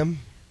fired. To them?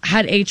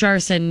 Had HR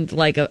send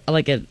like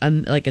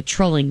a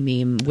trolling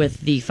meme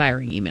with the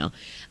firing email.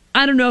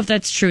 I don't know if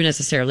that's true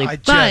necessarily, I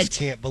but just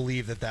can't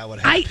believe that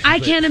would happen. I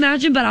can't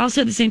imagine, but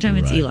also at the same time,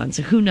 it's Elon,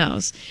 so who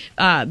knows?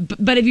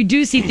 But if you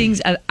do see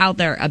things out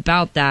there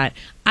about that,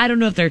 I don't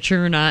know if they're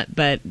true or not,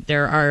 but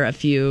there are a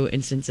few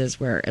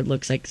instances where it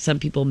looks like some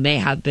people may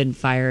have been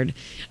fired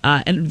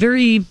in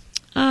very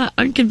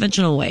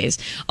unconventional ways.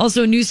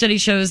 Also, a new study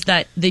shows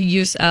that the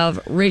use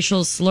of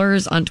racial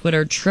slurs on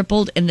Twitter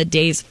tripled in the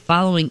days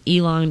following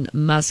Elon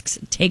Musk's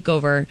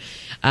takeover.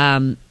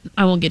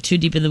 I won't get too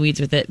deep in the weeds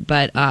with it,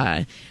 but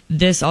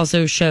this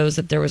also shows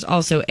that there was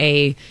also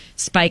a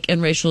spike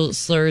in racial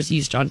slurs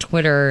used on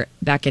Twitter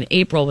back in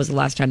April was the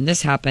last time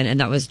this happened,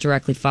 and that was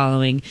directly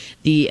following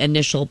the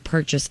initial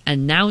purchase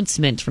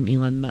announcement from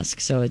Elon Musk.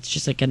 So it's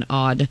just like an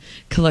odd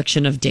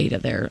collection of data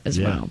there as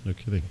well. No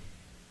kidding.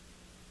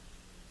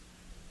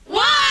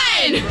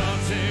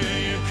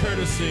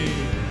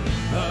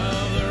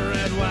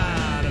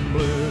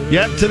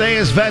 Yep, today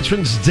is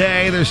Veterans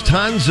Day. There's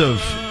tons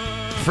of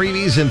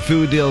freebies and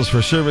food deals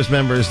for service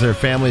members, their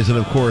families, and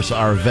of course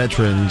our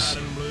veterans.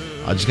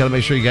 I just got to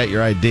make sure you got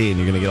your ID, and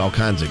you're going to get all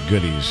kinds of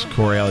goodies.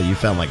 Coriel, you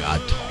found like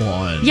a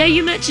ton. Yeah,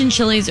 you mentioned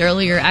Chili's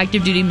earlier.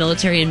 Active duty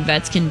military and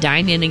vets can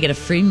dine in and get a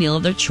free meal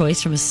of their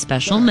choice from a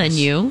special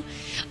menu.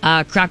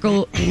 I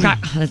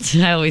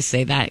always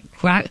say that.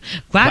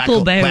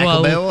 Crackle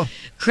Barrel.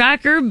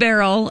 Cracker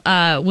Barrel,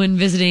 when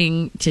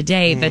visiting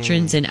today,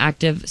 veterans and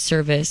active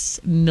service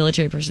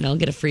military personnel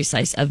get a free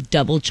slice of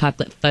double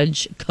chocolate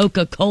fudge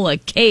Coca-Cola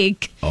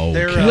cake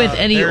with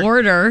any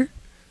order.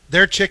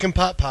 Their chicken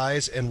pot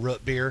pies and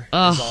root beer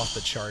is off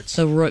the charts.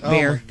 The root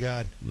beer. Oh, my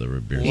God. The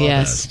root beer.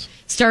 Yes.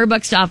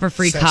 Starbucks to offer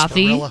free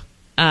coffee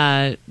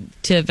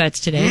to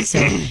vets today, so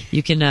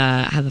you can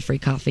have a free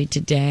coffee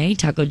today.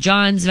 Taco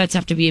John's, vets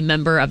have to be a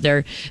member of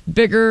their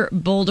Bigger,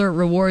 Bolder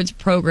Rewards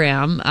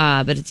program,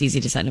 but it's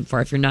easy to sign up for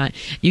if you're not.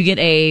 You get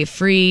a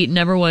free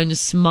 #1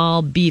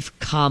 small beef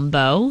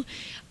combo.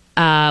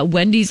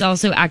 Wendy's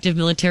also, active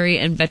military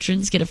and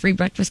veterans get a free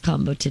breakfast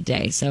combo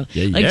today. So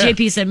like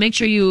JP said, make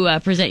sure you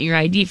present your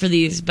ID for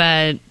these,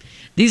 but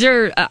these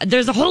are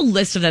there's a whole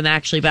list of them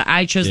actually, but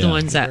I chose the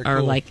ones that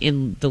are like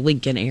in the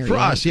Lincoln area. For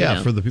us,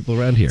 for the people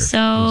around here.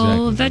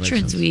 So exactly.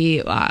 veterans,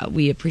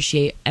 we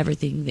appreciate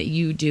everything that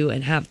you do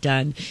and have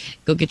done.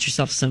 Go get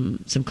yourself some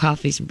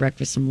coffee, some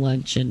breakfast, some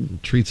lunch,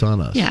 and treats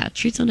on us. Yeah,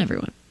 treats on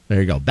everyone. There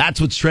you go. That's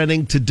what's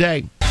trending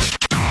today.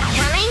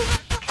 Coming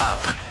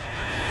up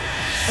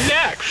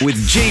next with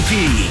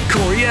JP,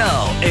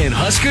 Coriel, and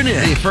Husker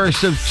Nick. The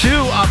first of 2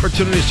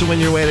 opportunities to win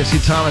your way to see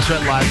Thomas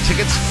Rhett live.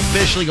 Tickets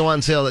officially go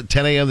on sale at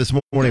 10 a.m. this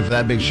morning for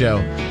that big show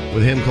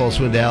with him, Cole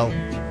Swindell,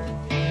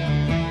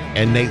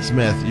 and Nate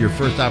Smith. Your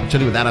first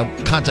opportunity without a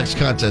context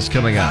contest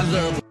coming up.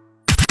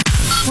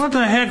 What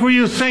the heck were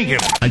you thinking?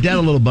 I did a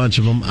little bunch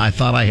of them. I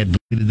thought I had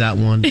deleted that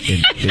one.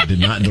 It did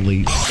not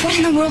delete. What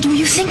in the world were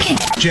you thinking?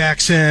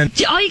 Jackson.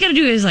 All you got to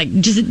do is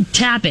just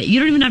tap it. You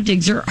don't even have to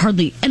exert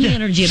hardly any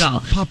energy at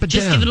all. Pop it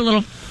just down. give it a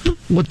little.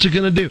 What you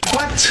gonna do?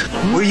 What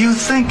were you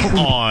thinking?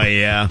 Oh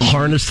yeah,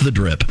 harness the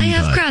drip. I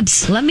have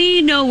crabs. Let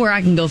me know where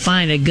I can go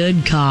find a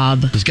good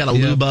cob. Just gotta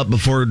lube up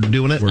before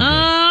doing it.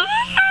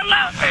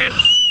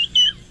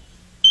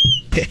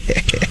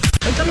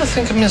 I don't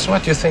think it means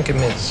what you think it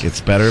means. Gets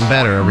better and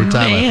better every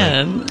time.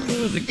 Man, that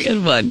was a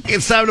good one.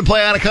 It's time to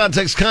play Out of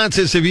Context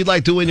Contest. If you'd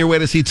like to win your way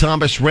to see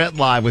Thomas Rhett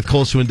live with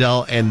Cole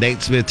Swindell and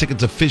Nate Smith,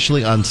 tickets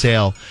officially on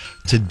sale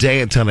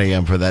today at 10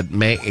 a.m. for that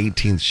May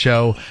 18th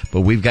show.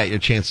 But we've got your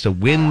chance to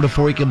win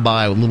before you can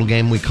buy a little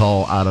game we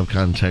call Out of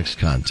Context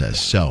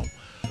Contest. So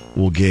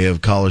we'll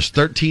give callers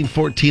 13,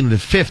 14,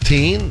 and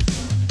 15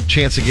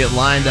 chance to get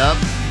lined up,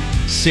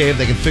 see if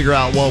they can figure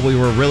out what we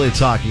were really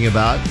talking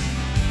about.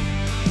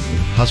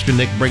 Husker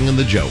Nick bringing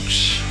the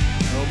jokes.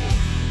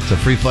 It's a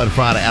Free Fun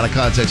Friday Out of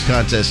Context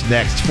Contest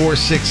next.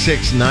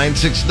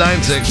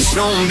 466-9696.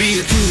 Don't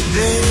be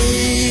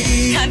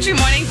today. Country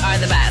mornings are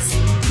the best.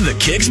 The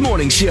Kicks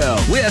Morning Show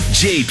with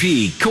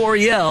JP,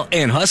 Coriel,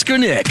 and Husker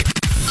Nick.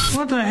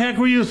 What the heck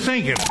were you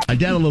thinking? I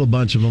did a little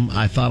bunch of them.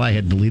 I thought I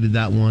had deleted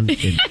that one.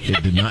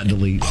 It did not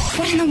delete.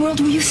 What in the world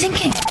were you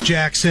thinking?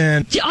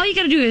 Jackson. All you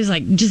got to do is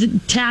just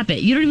tap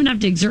it. You don't even have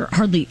to exert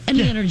hardly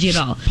any energy at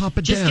all. Pop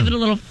it Just down. give it a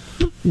little.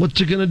 What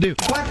you gonna do?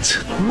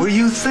 What were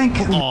you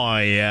thinking? Oh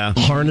yeah,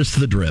 harness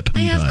the drip. I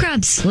have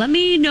crabs. Let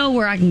me know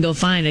where I can go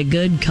find a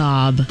good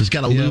cob. Just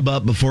got to lube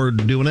up before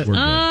doing it. We're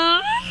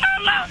good.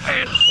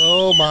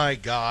 Oh my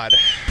God.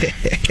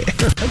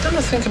 I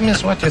don't think it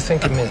means what you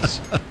think it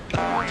means.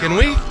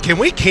 Can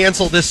we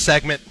cancel this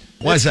segment?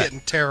 Why is It's that?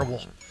 getting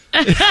terrible.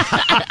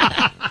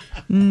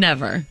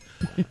 Never.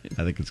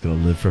 I think it's gonna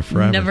live for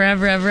forever. Never,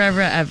 ever, ever,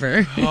 ever,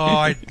 ever.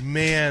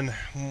 Man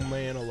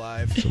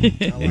alive.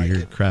 I like Weird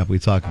it. crap we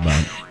talk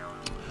about.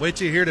 Wait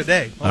till you hear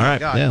today. Oh All my right,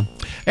 God. yeah.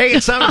 Hey,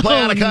 it's time to play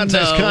out of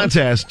no.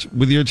 contest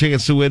with your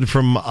chance to win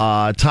from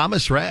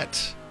Thomas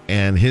Rhett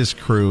and his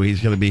crew.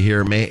 He's going to be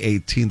here May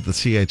 18th at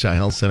the CHI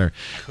Health Center.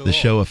 Cool. The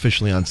show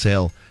officially on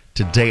sale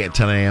today at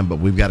 10 a.m., but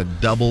we've got to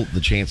double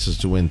the chances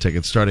to win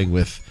tickets starting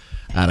with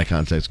out of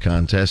context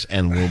contest.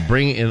 And we'll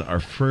bring in our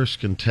first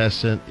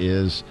contestant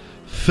is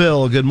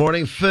Phil. Good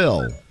morning,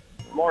 Phil.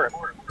 Morning.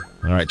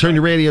 All right, turn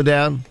your radio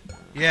down.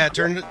 Yeah,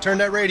 turn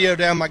that radio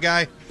down, my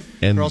guy,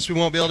 And or else we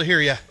won't be able to hear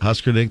you.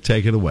 Husker Nick,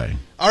 take it away.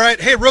 All right.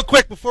 Hey, real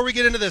quick, before we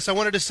get into this, I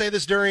wanted to say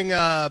this during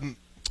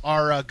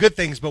our good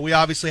things, but we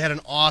obviously had an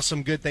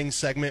awesome good things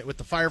segment with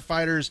the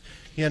firefighters,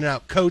 handing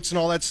out coats and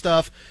all that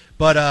stuff.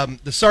 But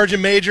the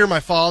Sergeant Major, my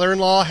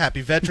father-in-law,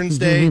 happy Veterans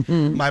Day.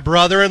 My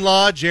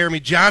brother-in-law,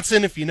 Jeremy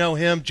Johnson, if you know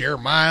him,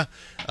 Jeremiah,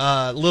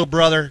 little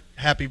brother,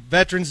 happy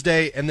Veterans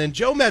Day. And then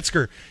Joe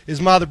Metzger is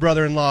my other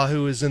brother-in-law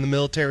who is in the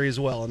military as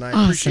well. And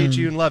I appreciate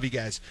you and love you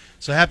guys.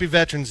 So happy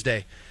Veterans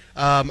Day.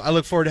 I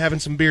look forward to having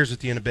some beers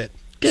with you in a bit.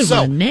 Good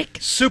one, Nick.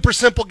 Super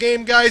simple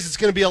game, guys. It's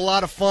going to be a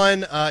lot of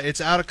fun. It's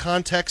out of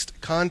context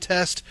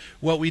contest.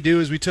 What we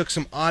do is we took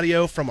some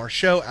audio from our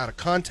show out of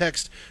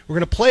context. We're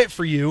going to play it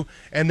for you,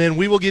 and then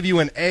we will give you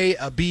an A,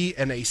 a B,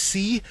 and a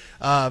C.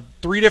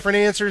 3 different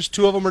answers.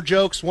 2 of them are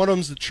jokes. 1 of them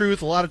is the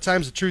truth. A lot of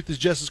times the truth is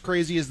just as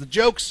crazy as the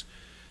jokes.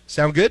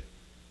 Sound good?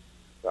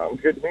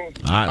 Sounds good to me.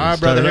 All All right,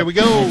 brother. Here we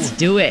go. Let's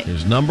do it.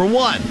 Here's number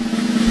 1.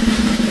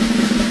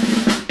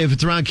 If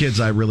it's around kids,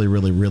 I really,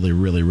 really, really,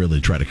 really,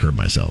 really try to curb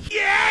myself.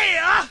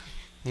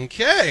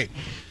 Okay.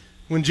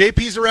 When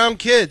JP's around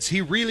kids,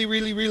 he really,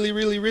 really, really,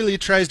 really, really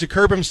tries to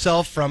curb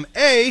himself from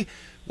A,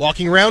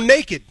 walking around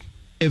naked.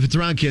 If it's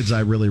around kids, I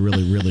really,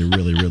 really, really,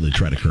 really, really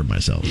try to curb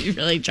myself. You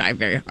really try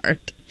very hard.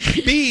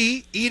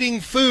 B, eating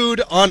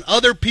food on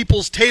other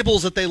people's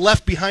tables that they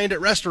left behind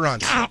at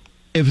restaurants.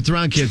 If it's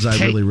around kids, I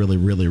really, really,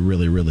 really,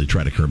 really, really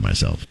try to curb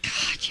myself.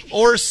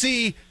 Or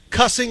C,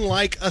 cussing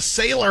like a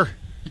sailor.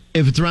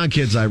 If it's around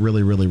kids, I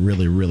really, really,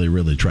 really, really,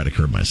 really try to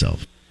curb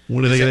myself.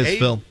 What do you think it is,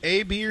 Phil?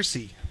 A, B, or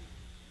C?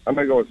 I'm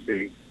going to go with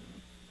C.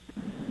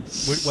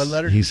 What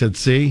letter? He said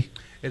C.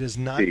 It is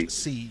not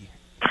C.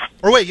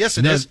 Or wait, yes,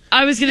 it is.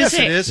 I was going to Yes,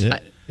 say. it is. Yeah,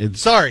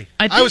 Sorry,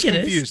 I I think was it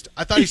is. confused.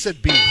 I thought he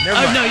said B. Never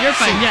mind. Oh, no, you're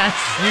fine. C.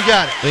 Yes. You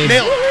got it.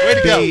 Nailed it.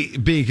 Way to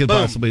go. B could Boom.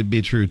 possibly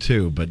be true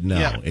too, but no.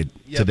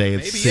 Yeah. Today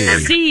it's maybe C. it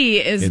is. C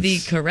is the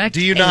It's- correct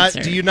Do you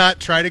answer. not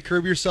try to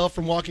curb yourself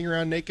from walking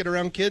around naked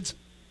around kids?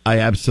 I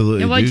absolutely.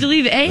 Then why'd do. you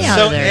leave A out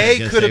So of there? A I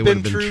guess could have been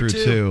would've true,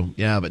 too.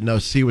 Yeah, but no,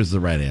 C was the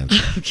right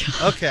answer.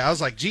 Okay, I was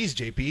like, geez,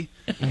 JP.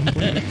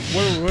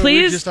 What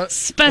Please What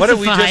did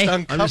we just specify.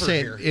 uncover I'm just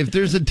saying, here? if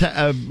there's a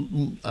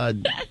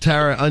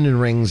tower of onion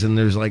rings and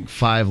there's like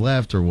 5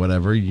 left or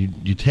whatever, you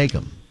take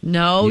them.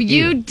 No, You eat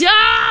you it.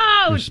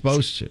 don't. You're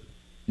supposed to.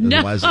 No,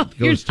 Otherwise, it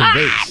you're goes to not.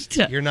 waste.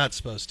 You're not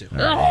supposed to.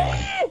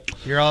 Oh.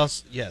 You're all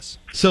yes.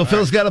 So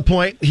Phil's got a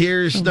point.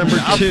 Here's number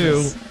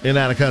 2 in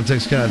Out of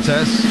Context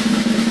Contest.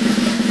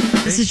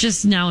 This is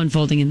just now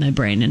unfolding in my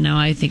brain, and now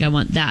I think I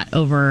want that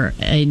over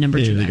a number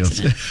 2 Here you go.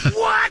 accident.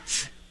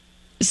 What?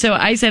 So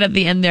I said at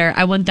the end there,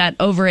 I want that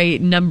over a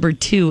number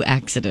 2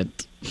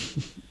 accident.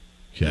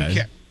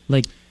 Okay.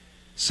 Like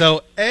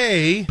So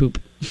A,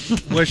 poop.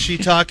 was she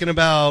talking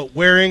about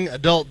wearing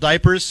adult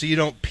diapers so you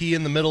don't pee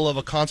in the middle of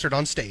a concert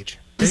on stage?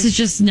 This is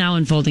just now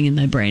unfolding in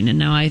my brain, and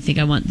now I think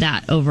I want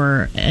that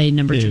over a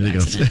number 2 Here you go.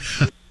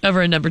 accident.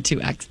 Over a number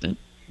 2 accident.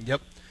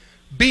 Yep.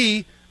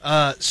 B,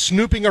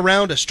 snooping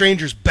around a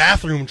stranger's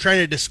bathroom trying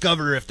to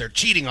discover if they're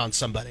cheating on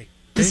somebody.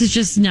 This is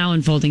just now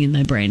unfolding in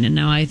my brain, and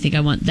now I think I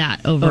want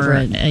that over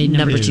a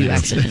number 2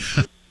 accident.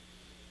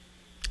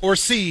 Or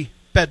C,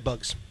 bed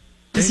bugs.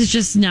 This is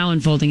just now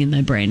unfolding in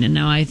my brain, and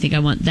now I think I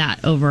want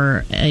that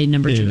over a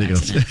number Here 2 you go.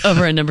 accident.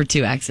 Over a number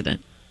 2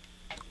 accident.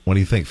 What do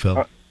you think,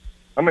 Phil?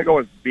 I'm going to go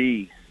with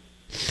B.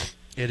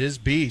 It is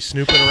B,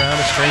 snooping around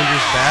a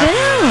stranger's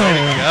bathroom. Way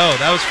to go.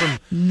 That was from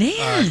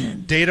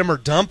Man, Date 'em or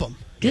Dump 'em.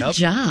 good Yep.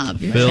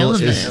 job. You're Phil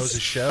killing is That was a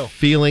this. show.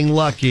 feeling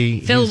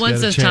lucky. Phil He's got wants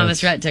a those chance.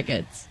 Thomas Rhett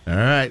tickets. All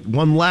right,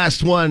 one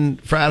last one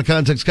for Out of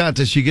Context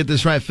Contest. You get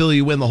this right, Phil,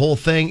 you win the whole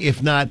thing.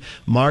 If not,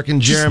 Mark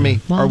and Jeremy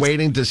are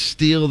waiting to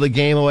steal the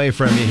game away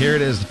from you. Here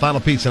it is, the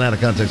final piece in Out of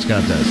Context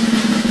Contest.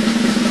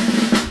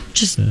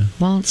 Just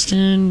waltzed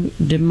in,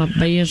 did my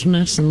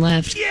business, and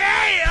left.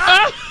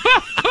 Yeah!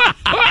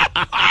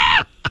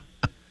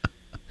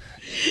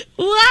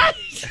 What?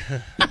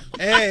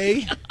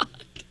 A,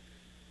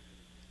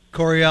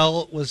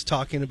 Coriel was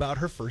talking about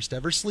her first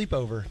ever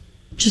sleepover.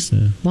 Just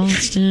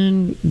waltzed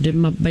in, did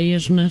my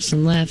business,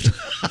 and left.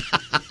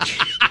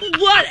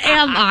 What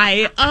am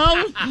I?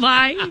 Oh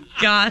my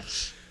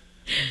gosh.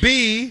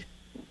 B,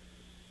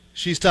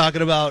 she's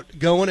talking about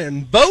going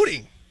and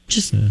boating.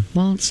 Just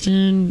waltzed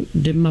in,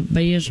 did my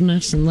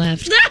business, and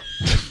left.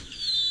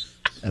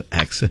 An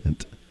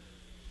accent.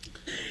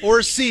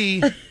 Or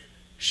C,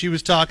 she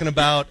was talking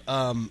about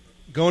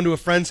going to a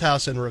friend's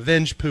house and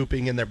revenge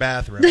pooping in their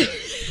bathroom.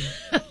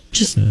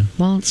 Just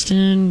waltzed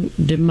in,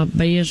 did my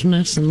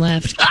business, and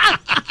left.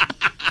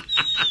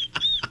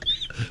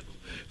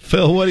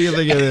 Phil, what do you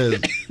think it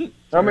is?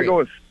 I'm going to go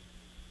with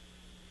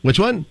Which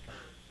one?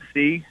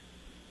 C.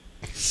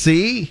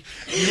 C?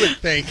 You would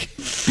think.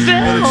 Phil!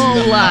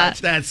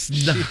 That's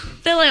not.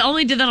 Phil, I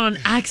only did that on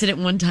accident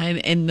one time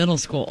in middle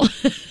school.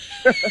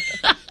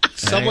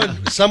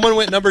 Someone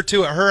went number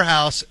 2 at her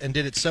house and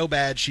did it so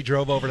bad she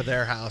drove over to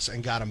their house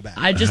and got him back.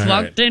 I just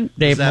walked in,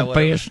 did my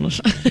business.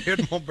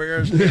 Did my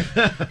business.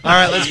 All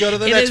right, let's go to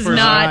the next person.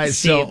 not All right,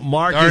 so C.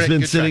 Mark Darn has it,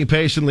 been good sitting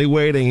patiently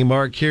waiting.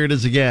 Mark, here it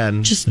is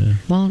again. Just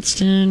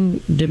waltzed in,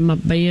 did my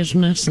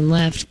business, and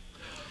left.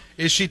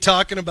 Is she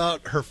talking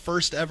about her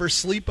first ever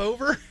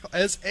sleepover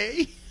as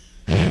A?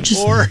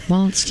 Just Or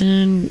waltzed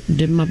in,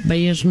 did my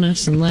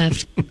business, and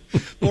left.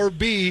 or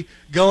B,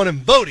 going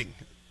and boating?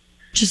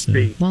 Just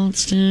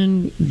waltzed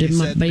in, did He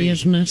my said B.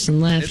 business,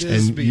 and left. It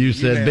is And B. you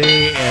said nailed B,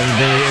 it. and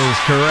B is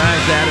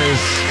correct. That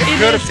It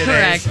could is have been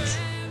correct.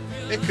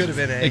 A. It could have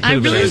been A. It I could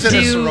have been really A. It was in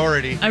a do.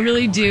 sorority. I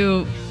really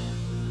do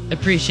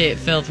appreciate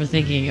Phil for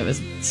thinking it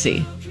was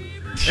C.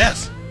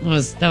 Yes. That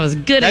was a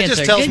good That answer.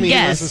 just tells good me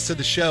guess. he listens to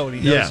the show and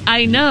he knows. Yeah.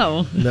 I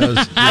know. knows.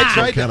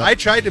 I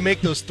tried to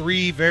make those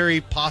 3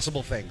 very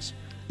possible things.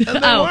 And they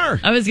were.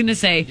 I was gonna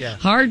say Yeah.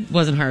 hard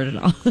wasn't hard at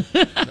all.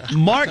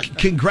 Mark,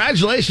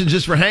 congratulations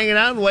just for hanging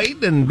out and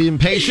waiting and being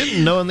patient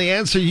and knowing the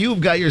answer. You've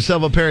got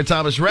yourself a pair of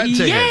Thomas Rhett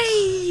tickets.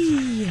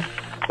 Yay!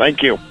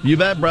 Thank you. You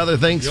bet, brother.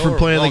 Thanks for You're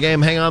playing welcome. the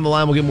game. Hang on the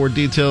line. We'll get more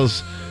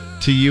details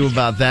to you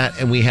about that.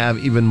 And we have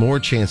even more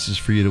chances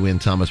for you to win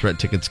Thomas Rhett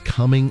tickets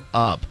coming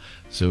up.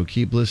 So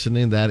keep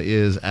listening. That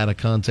is Out of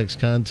Context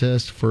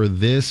contest for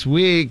this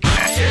week.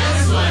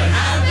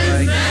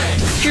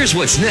 Here's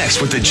what's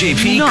next with the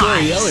JP, Nice.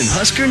 Coriel, and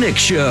Husker Nick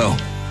show.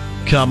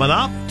 Coming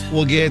up,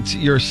 we'll get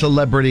your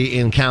celebrity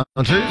encounters,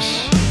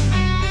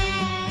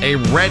 a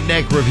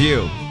redneck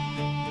review,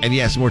 and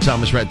yes, more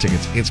Thomas Rhett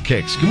tickets. It's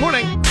Kicks. Good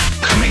morning.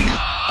 Coming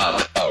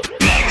up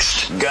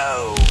next.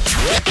 Go.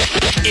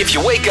 If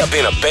you wake up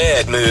in a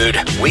bad mood,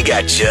 we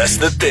got just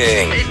the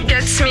thing. It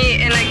gets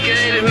me in a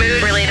good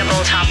mood.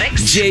 Relatable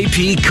topics.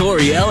 JP,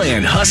 Coriel,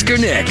 and Husker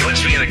Nick.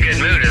 Puts me in a good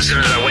mood as soon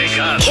as I wake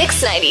up.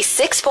 Kicks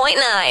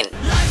 96.9.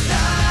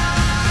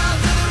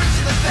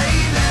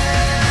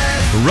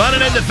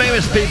 Running into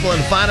famous people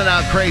and finding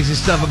out crazy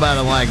stuff about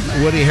them, like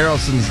Woody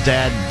Harrelson's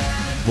dad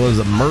was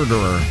a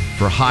murderer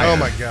for hire. Oh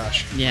my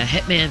gosh. Yeah,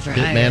 Hitman for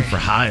hire. Hitman for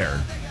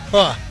hire.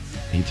 Huh.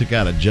 He took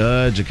out a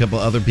judge, a couple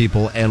other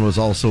people, and was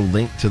also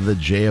linked to the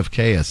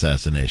JFK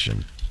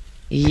assassination.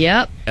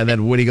 Yep. And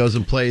then Woody goes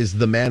and plays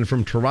the man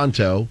from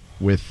Toronto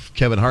with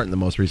Kevin Hart in the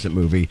most recent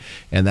movie,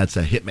 and that's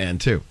a Hitman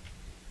too.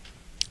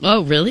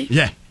 Oh, really?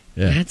 Yeah.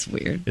 That's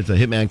weird. It's a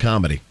Hitman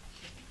comedy.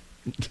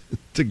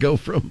 To go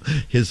from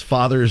his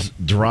father's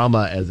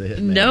drama as a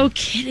hitman No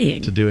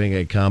kidding. to doing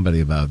a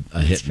comedy about a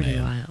That's hitman. pretty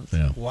wild.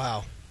 Yeah.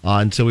 Wow.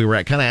 And so we were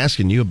kind of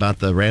asking you about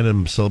the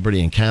random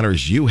celebrity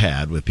encounters you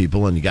had with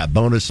people, and you got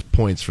bonus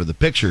points for the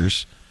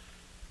pictures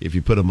if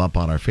you put them up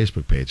on our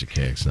Facebook page at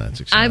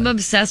KX969. I'm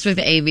obsessed with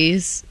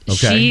Amy's. Okay.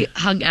 She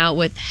hung out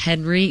with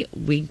Henry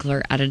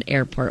Winkler at an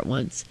airport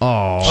once.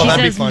 Oh, She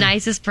that'd be says fun.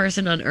 nicest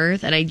person on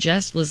earth, and I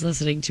just was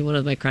listening to one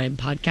of my crime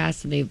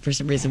podcasts, and they for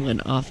some reason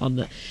went off on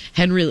the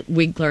Henry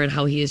Winkler and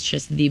how he is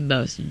just the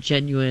most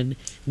genuine,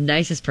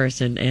 nicest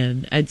person,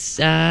 and it's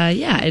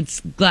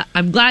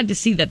I'm glad to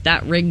see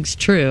that rings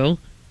true.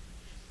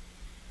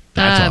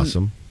 that's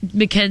awesome.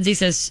 Mackenzie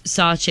says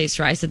saw Chase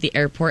Rice at the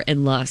airport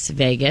in Las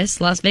Vegas.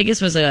 Las Vegas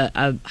was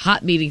a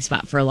hot meeting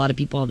spot for a lot of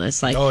people on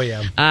this. Like, Oh,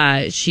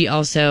 yeah. she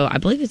also, I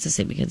believe it's the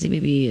same Mackenzie,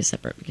 maybe a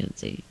separate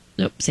Mackenzie.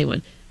 Nope, same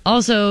one.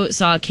 Also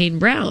saw Kane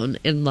Brown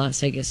in Las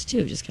Vegas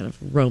too, just kind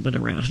of roaming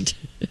around.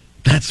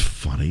 That's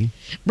funny.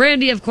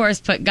 Brandy, of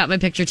course, got my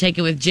picture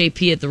taken with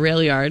JP at the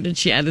rail yard, and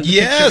she added the picture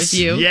Yes. with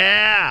you.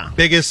 Yeah.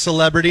 Biggest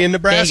celebrity in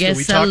Nebraska.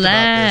 Biggest We talked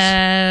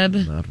about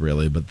celeb. Not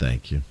really, but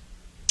thank you.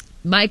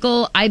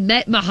 Michael, I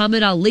met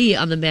Muhammad Ali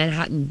on the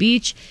Manhattan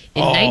Beach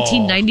in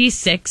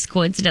 1996.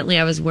 Coincidentally,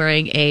 I was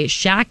wearing a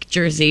Shaq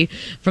jersey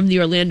from the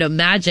Orlando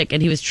Magic,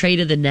 and he was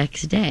traded the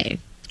next day.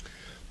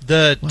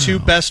 this. The 2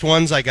 best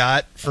ones I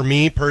got for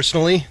me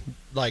personally,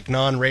 like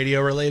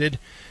non-radio related.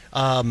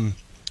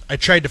 I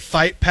tried to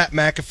fight Pat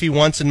McAfee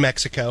once in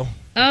Mexico.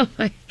 Oh,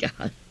 my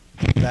God.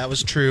 That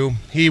was true.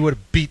 He would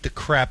have beat the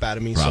crap out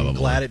of me, so Probably. I'm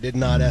glad it did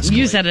not escalate.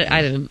 You said it.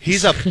 I didn't.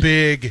 He's a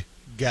big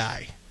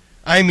guy.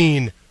 I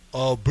mean,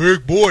 a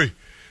big boy.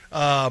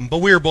 But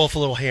we were both a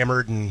little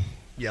hammered, and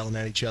yelling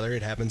at each other.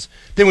 It happens.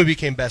 Then we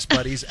became best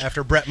buddies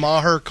after Brett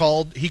Maher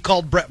called. He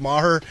called Brett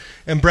Maher,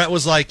 and Brett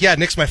was like, yeah,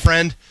 Nick's my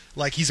friend.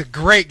 Like, he's a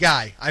great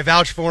guy. I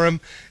vouch for him.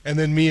 And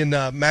then me and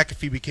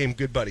McAfee became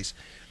good buddies.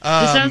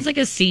 This sounds like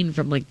a scene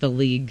from like The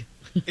League.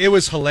 It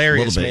was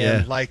hilarious, A little bit,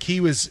 man. yeah. Like,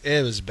 it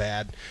was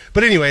bad.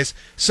 But anyways,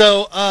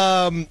 so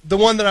the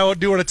one that I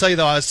do want to tell you,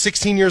 though, I was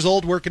 16 years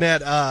old working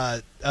at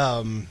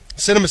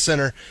Cinema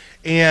Center,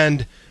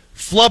 and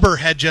Flubber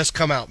had just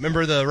come out.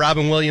 Remember the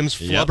Robin Williams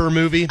Flubber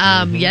movie?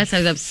 Yes, I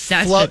was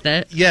obsessed with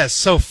it. Yes,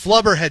 so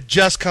Flubber had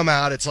just come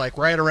out. It's like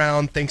right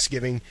around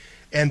Thanksgiving,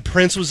 and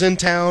Prince was in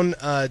town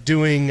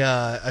doing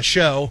a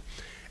show.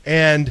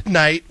 And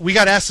night, we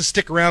got asked to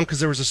stick around because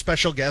there was a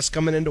special guest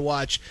coming in to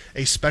watch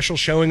a special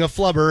showing of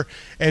Flubber,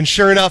 and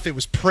sure enough, it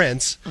was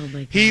Prince. Oh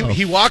my God.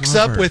 He walks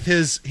Flubber.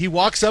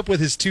 up with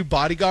his 2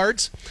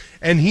 bodyguards,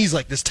 and he's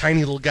like this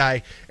tiny little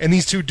guy, and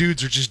these 2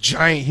 dudes are just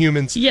giant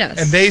humans. Yes.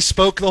 And they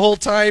spoke the whole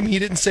time. He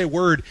didn't say a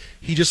word.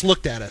 He just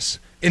looked at us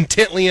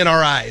intently in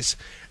our eyes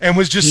and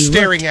was just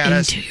staring at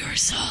us. Into your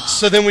soul.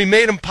 So then we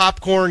made him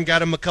popcorn,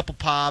 got him a couple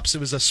pops. It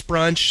was a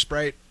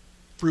Sprite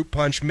fruit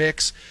punch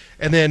mix,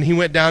 and then he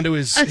went down to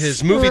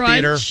his movie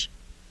theater.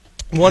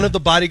 One of the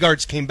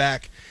bodyguards came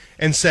back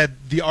and said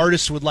the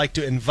artist would like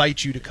to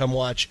invite you to come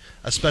watch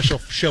a special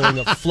showing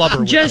of Flubber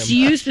with Just him.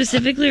 you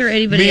specifically, or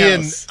anybody Me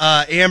else?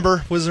 and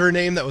Amber was her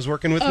name that was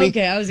working with me.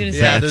 Okay, I was gonna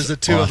say. Yeah, there's the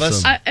 2 of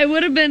us. awesome. It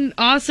would have been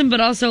awesome,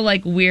 but also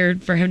like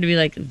weird for him to be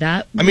like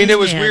that. I mean, it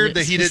was man weird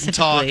that he didn't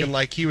talk, specifically. and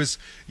like he was,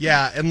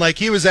 and like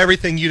he was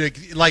everything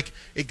you'd like,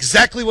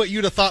 exactly what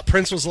you'd have thought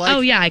Prince was like. Oh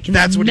yeah, I can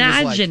That's what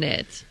imagine he was like.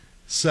 it.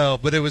 So,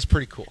 but it was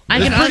pretty cool. I It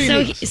was can pretty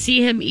also neat.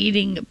 see him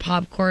eating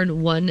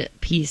popcorn one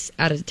piece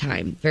at a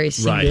time, very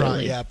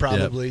singularly. Yeah,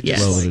 probably. Yep.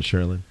 Yes. Slowly but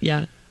surely.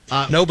 Yeah.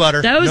 No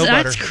butter. That's no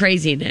butter.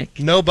 crazy, Nick.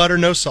 No butter,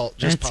 no salt,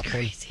 just That's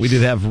popcorn. crazy. We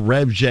did have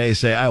Reb J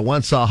say, I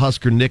once saw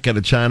Husker Nick at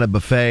a China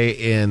buffet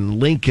in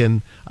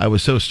Lincoln. I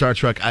was so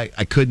starstruck,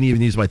 I couldn't even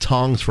use my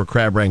tongs for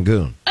crab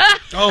rangoon.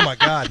 Oh my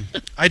God,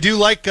 I do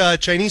like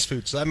Chinese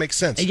food, so that makes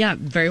sense. Yeah,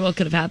 very well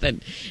could have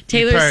happened. You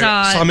Taylor probably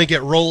saw me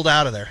get rolled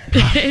out of there.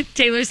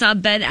 Taylor saw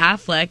Ben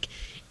Affleck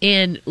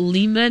in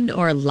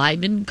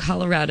Lyman,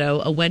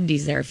 Colorado, a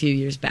Wendy's there a few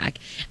years back.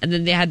 And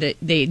then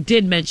they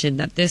did mention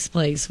that this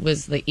place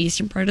was the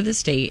eastern part of the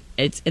state.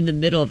 It's in the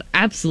middle of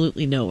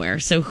absolutely nowhere.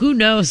 So who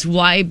knows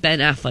why Ben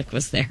Affleck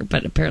was there,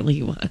 but apparently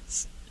he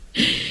was.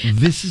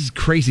 This is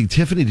crazy.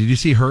 Tiffany, did you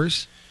see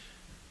hers?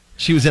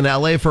 She was in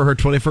L.A. for her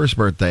 21st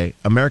birthday.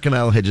 American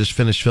Idol had just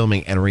finished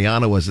filming, and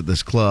Rihanna was at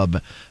this club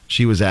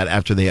she was at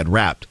after they had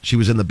wrapped. She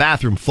was in the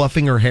bathroom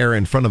fluffing her hair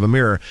in front of a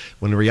mirror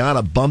when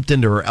Rihanna bumped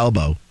into her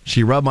elbow.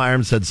 She rubbed my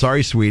arm and said,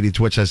 "Sorry, sweetie,"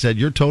 to which I said,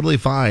 "You're totally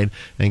fine,"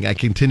 and I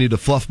continued to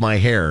fluff my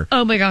hair.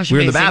 Oh, my gosh, We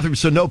were in the amazing. bathroom,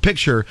 so no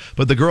picture,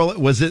 but the girl that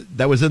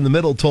was in the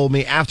middle told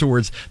me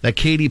afterwards that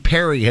Katy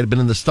Perry had been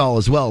in the stall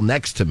as well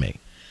next to me.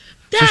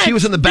 So she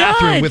was in the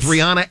bathroom with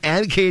Rihanna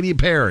and Katy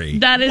Perry.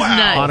 That is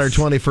nuts. On her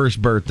 21st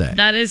birthday.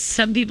 That is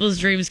some people's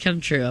dreams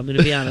come true. I'm going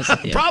to be honest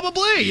with you.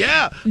 Probably,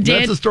 yeah.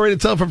 That's a story to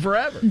tell for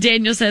forever.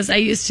 Daniel says, I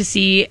used to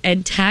see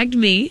and tagged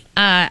me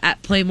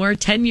at Playmore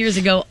 10 years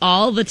ago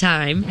all the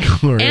time.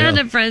 Oh, yeah. And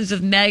I'm friends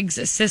with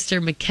Meg's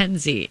sister,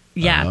 Mackenzie.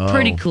 Yeah, Oh.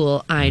 pretty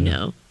cool. I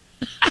know.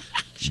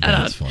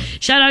 That's fun.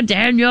 Shout out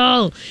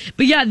Daniel.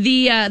 But yeah,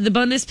 the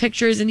bonus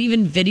pictures and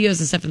even videos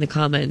and stuff in the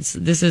comments.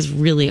 This is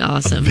really A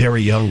awesome.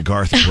 very young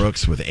Garth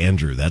Brooks with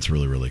Andrew. That's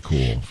really, really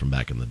cool from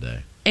back in the day.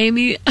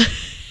 Amy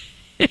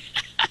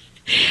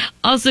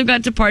also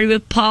got to party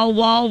with Paul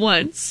Wall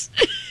once.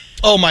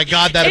 Oh my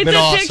God, that'd have been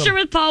awesome. It's a picture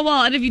with Paul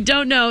Wall, and if you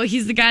don't know,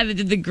 he's the guy that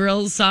did the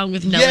Grills song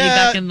with Nelly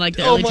back in like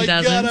the early 2000s. Oh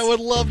my God, I would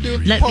love to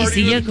Let party me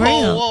see your with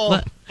Paul grill. Wall.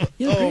 What?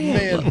 Your grill.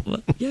 man.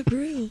 What? Your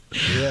grill.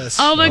 Yes.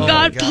 Oh my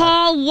God,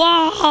 Paul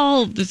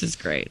Wall. This is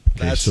great.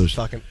 That's so-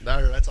 fucking.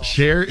 That's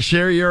awesome.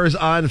 Share yours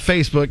on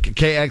Facebook,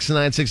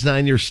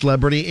 KX969, your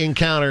celebrity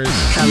encounters.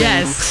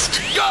 Yes.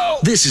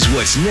 This is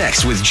what's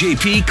next with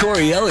JP,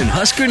 Coriel, and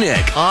Husker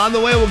Nick. On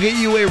the way, we'll get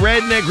you a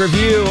redneck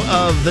review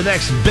of the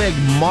next big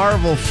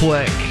Marvel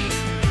flick.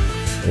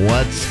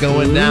 What's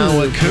going down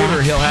with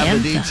Cooter? He'll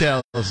have the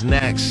details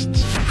next.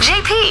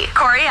 JP,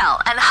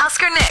 Coriel, and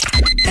Husker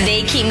Nick.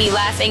 They keep me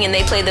laughing and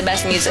they play the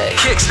best music.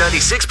 Kicks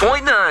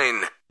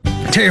 96.9.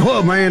 Tell you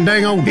what, man,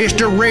 dang on. It's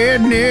the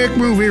Redneck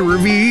Movie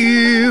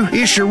Review.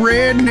 It's your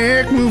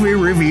Redneck Movie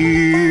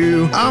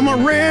Review. I'm a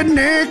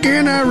redneck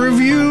and I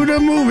review the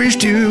movies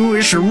too.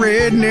 It's a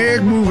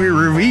Redneck Movie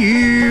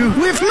Review.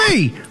 With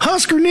me,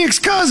 Husker Nick's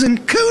cousin,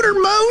 Cooter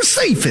Mo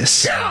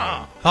Cephas.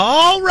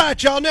 All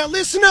right, y'all. Now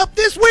listen up.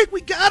 This week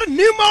we got a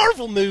new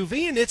Marvel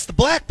movie, and it's the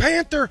Black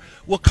Panther: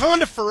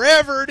 Wakanda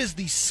Forever. It is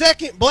the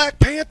second Black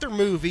Panther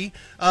movie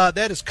that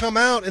has come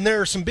out, and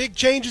there are some big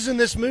changes in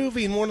this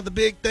movie. And one of the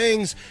big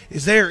things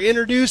is they're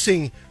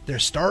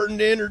starting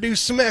to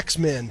introduce some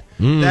X-Men.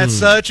 That's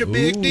such a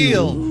big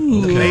deal.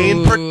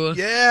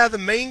 The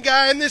main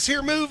guy in this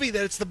here movie,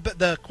 that's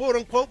the quote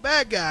unquote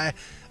bad guy.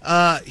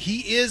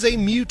 He is a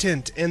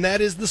mutant, and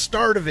that is the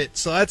start of it.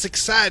 So that's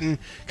exciting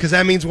because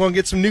that means we're going to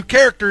get some new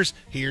characters.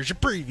 Here's your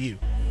preview.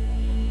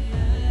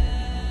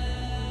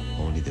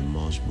 Only only the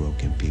most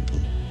broken people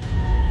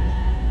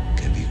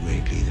can be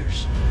great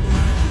leaders.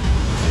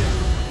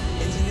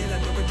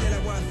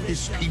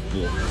 His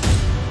people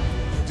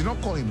did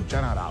not call him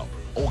general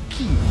or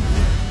king.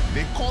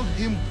 They called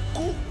him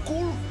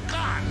Kukul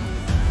Khan,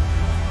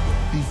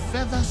 the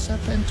feather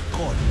serpent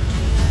god.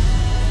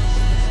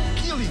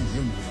 Killing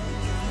him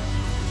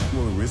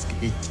will risk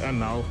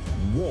eternal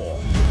war.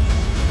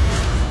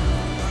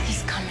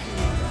 He's coming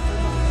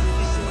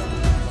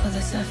for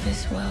the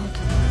surface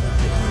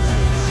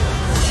world.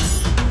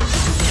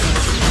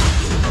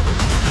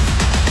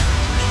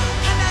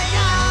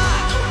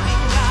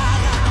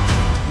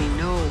 We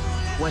know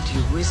what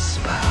you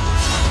whisper.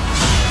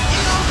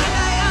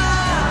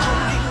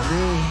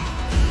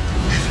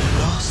 They have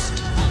lost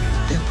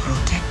their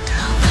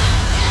protector.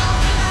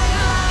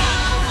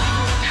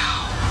 Now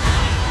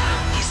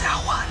is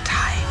our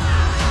time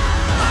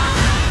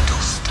to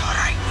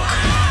strike.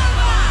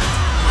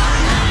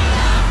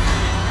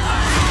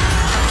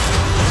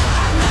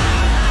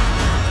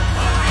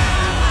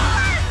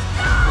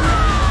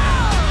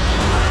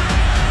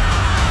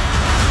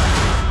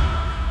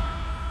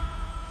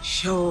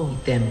 Show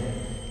them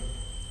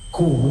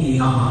who we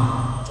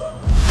are.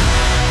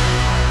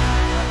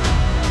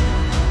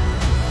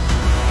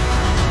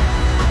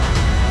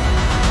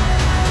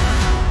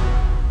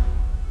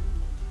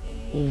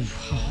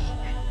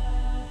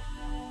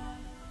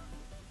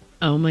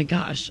 Oh my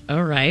gosh.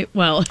 All right.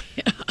 Well,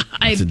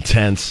 It's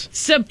intense.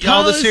 Suppose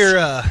Y'all,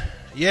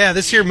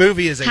 this here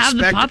movie is a have the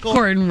spectacle.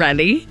 popcorn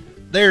ready.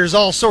 There's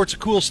all sorts of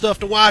cool stuff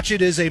to watch.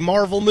 It is a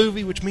Marvel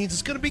movie, which means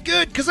it's going to be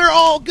good because they're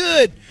all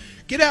good.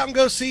 Get out and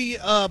go see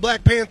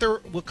Black Panther,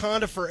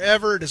 Wakanda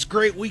Forever. It is a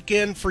great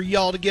weekend for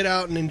y'all to get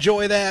out and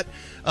enjoy that.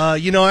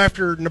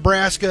 After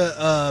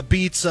Nebraska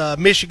beats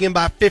Michigan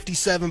by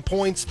 57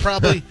 points,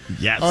 probably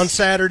Yes. on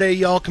Saturday,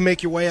 y'all can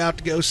make your way out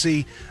to go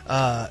see,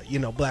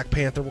 Black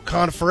Panther,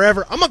 Wakanda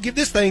Forever. I'm going to give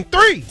this thing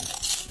 3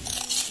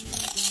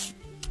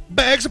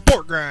 bags of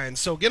pork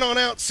rinds. So get on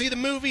out, see the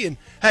movie, and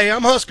hey,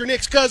 I'm Husker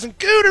Nick's cousin,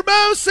 Cooter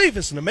Bo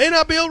Cephas, and I may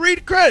not be able to read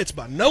the credits,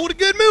 but I know what a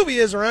good movie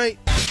is, all right?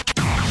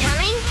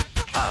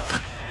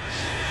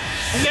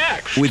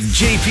 Next. With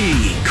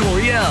JP,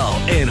 Coriel,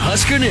 and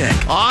Husker Nick.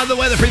 On the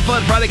way, the Free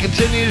Fun Friday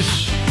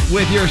continues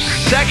with your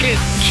second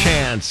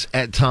chance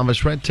at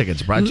Thomas Rhett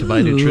tickets, brought to you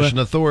by Nutrition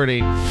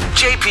Authority.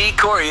 JP,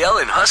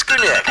 Coriel, and Husker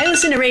Nick. I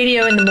listen to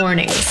radio in the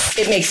mornings.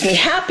 It makes me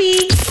happy.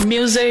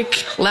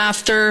 Music,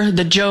 laughter,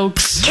 the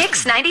jokes.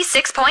 Kicks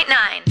 96.9.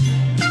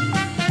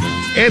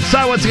 It's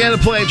time once again to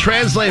play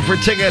Translate for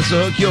tickets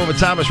to hook you over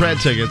Thomas Rhett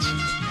tickets.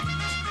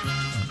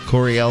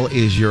 Coriel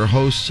is your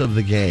host of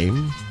the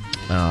game.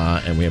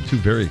 And we have two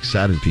very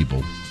excited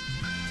people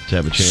to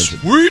have a chance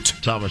Sweet.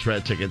 at Thomas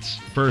Rhett tickets.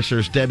 First,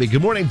 there's Debbie.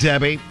 Good morning,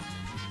 Debbie.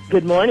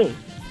 Good morning.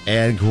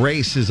 And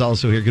Grace is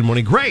also here. Good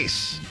morning,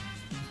 Grace.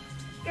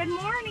 Good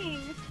morning.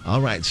 All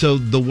right, so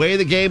the way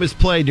the game is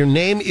played, your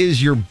name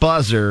is your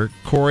buzzer.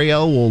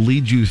 Coriel will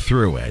lead you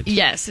through it.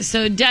 Yes.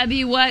 So,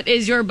 Debbie, what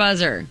is your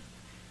buzzer?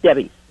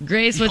 Debbie.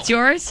 Grace, what's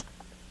yours?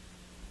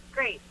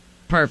 Great.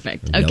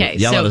 Perfect. Okay.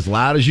 Yell so it as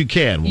loud as you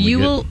can. when we you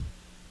get- will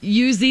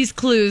use these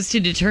clues to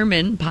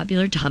determine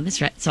popular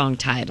Thomas Rhett song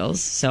titles.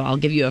 So I'll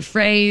give you a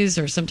phrase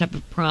or some type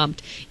of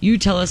prompt. You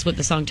tell us what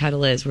the song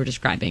title is we're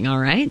describing, all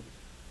right?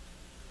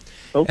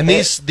 Okay. And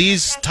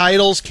these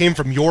titles came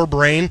from your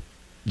brain?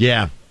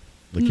 Yeah.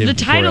 The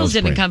titles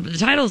didn't come from the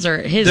titles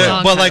are his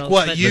song well, titles. like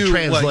what but-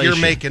 you're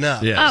making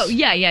up. Yes. Oh,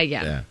 yeah.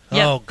 Yep.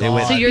 Oh,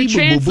 God. So you're Beep, boop, boop, boop,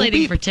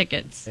 translating beep. for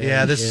tickets.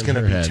 Yeah, this is going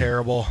to be head.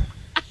 terrible.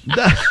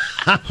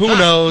 Who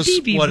knows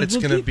Beep, beep, what boop, it's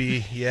boop, going to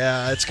beep. be?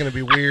 Yeah, it's going to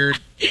be weird.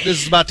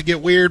 This is about to get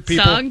weird,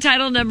 people. Song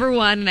title number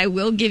 1, and I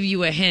will give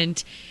you a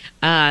hint.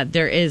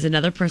 There is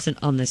another person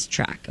on this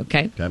track,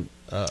 okay? Okay.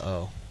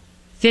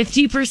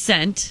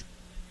 50%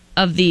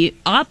 of the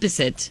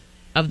opposite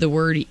of the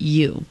word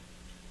you.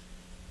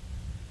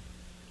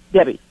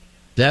 Debbie.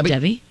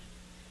 Debbie?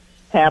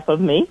 Half of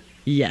me.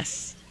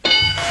 Yes.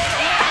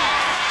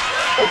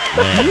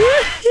 Man,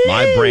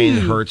 my brain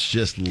hurts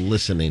just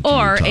listening to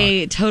Or you talk.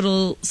 a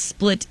total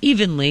split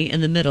evenly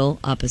in the middle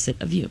opposite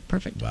of you.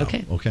 Perfect. Wow.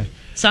 Okay. Okay.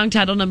 Song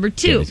title number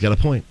 2. He's got a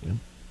point. Yeah.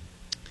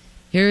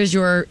 Here's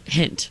your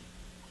hint.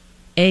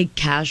 A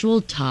casual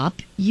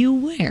top you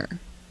wear.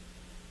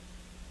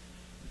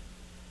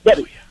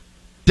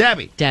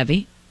 Debbie.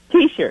 Debbie.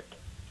 T-shirt.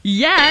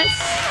 Yes.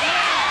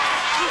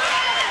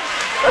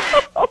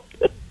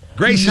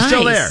 Grace is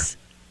still there. Nice.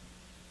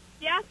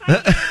 Yes,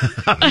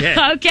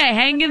 Okay. Okay,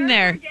 hang in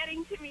there.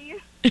 getting to me.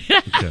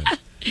 Okay.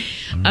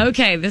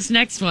 Okay, this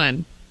next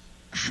one.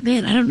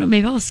 Man, I don't know.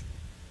 Maybe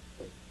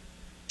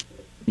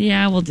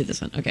Yeah, we'll do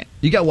this one. Okay.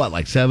 You got what,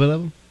 like 7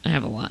 of them? I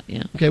have a lot,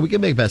 yeah. Okay, we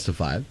can make best of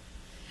 5.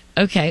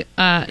 Okay.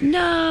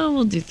 No,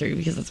 we'll do 3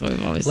 because that's what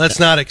we've always Let's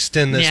done. not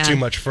extend this Yeah. too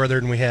much further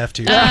than we have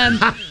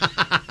to.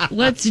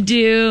 Let's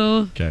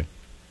do Okay.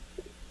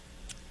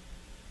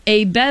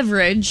 a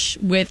beverage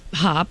with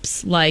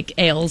hops like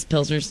ales,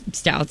 pilsners,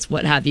 stouts,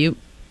 what have you,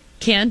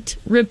 can't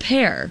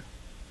repair.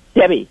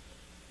 Debbie.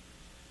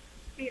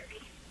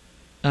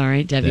 All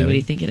right, Debbie, what Debbie. do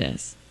you think it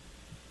is?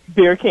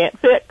 Beer can't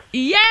fix.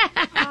 Yeah.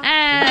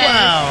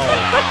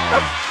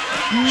 Wow.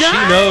 Nice.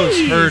 She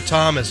knows her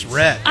Thomas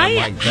Rhett. I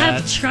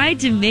have tried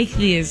to make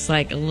these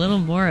like a little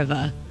more of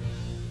a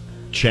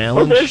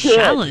challenge. They're good.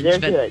 Challenge, They're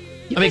but good.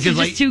 you guys are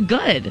just too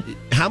good.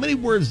 How many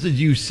words did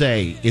you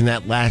say in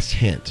that last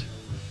hint?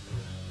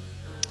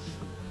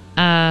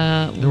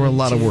 There were a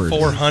lot of words.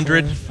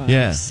 400. 5,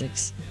 Yeah.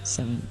 6,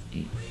 7,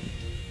 8.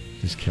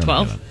 Just count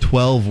 12? it up.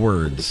 12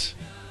 words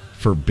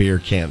for beer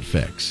can't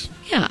fix.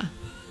 Yeah.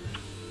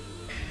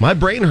 My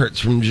brain hurts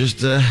from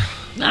just.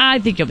 I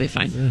think you'll be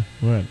fine.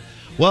 What?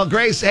 Well,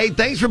 Grace, hey,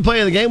 thanks for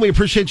playing the game. We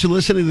appreciate you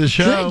listening to the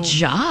show. Good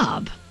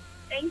job.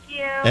 Thank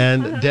you.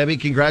 And Debbie,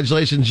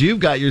 congratulations. You've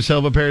got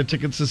yourself a pair of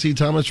tickets to see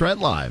Thomas Rhett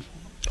live.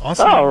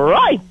 Awesome. All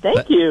right.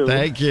 Thank you.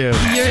 Thank you.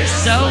 You're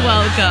so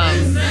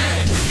welcome.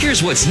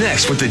 Here's what's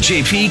next with the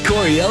JP,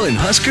 Coriel, and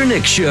Husker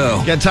Nick show.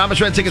 Again, Thomas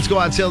Rhett tickets go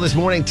on sale this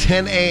morning,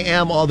 10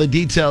 a.m. All the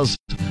details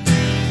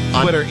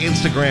on Twitter,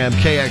 Instagram,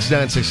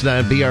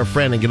 KX969. Be our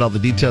friend and get all the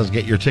details.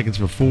 Get your tickets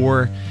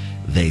before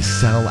they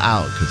sell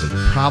out, because it's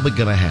probably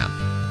going to happen.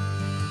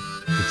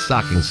 Good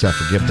stocking stuff,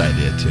 a gift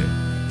idea, too.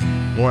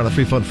 More on a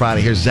Free Fun Friday.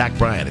 Here's Zach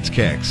Bryan. It's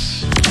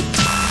Kicks.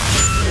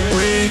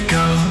 Wake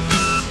up.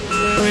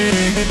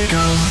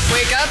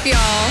 Wake up,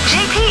 y'all.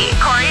 JP,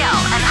 Coriel,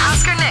 and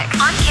Husker Nick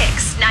on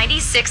Kicks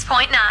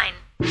 96.9.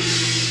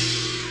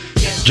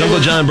 Jungle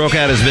John broke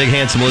out his big,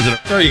 handsome lizard.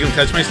 Oh, you can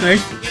touch my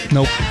snake?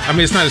 Nope. I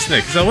mean, it's not a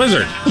snake. It's a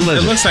lizard.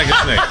 It looks like a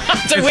snake.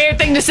 It's a weird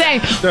thing to say.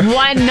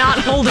 One not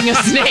holding a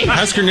snake.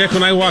 Husker Nick,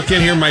 when I walk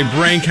in here, my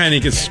brain kind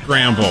of gets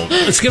scrambled.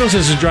 Skittles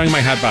is drawing my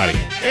hot body.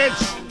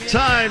 It's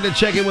time to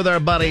check in with our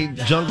buddy,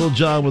 Jungle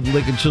John with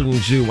Lincoln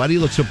Children's Zoo. Why do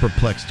you look so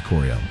perplexed,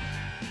 Coriel?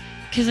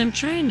 Because I'm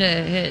trying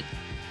to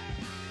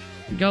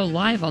go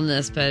live on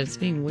this, but it's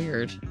being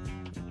weird.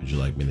 Would you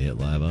like me to hit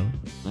live on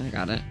it? I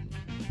got it.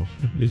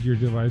 Is your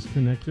device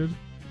connected?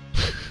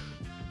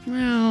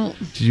 Well,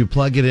 Did you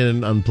plug it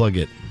in and unplug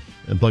it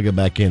and plug it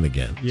back in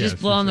again? just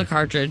blow on the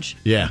cartridge.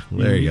 Yeah,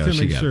 there you go. To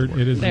She make got sure it.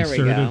 it is There we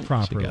inserted go.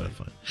 properly. She got it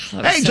fine.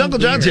 That was Hey, so Jungle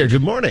John's here. weird.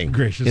 Good morning.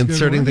 Gracious, good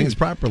Inserting morning. things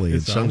properly.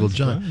 It's It's Jungle always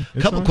John. fun. A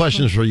It's couple always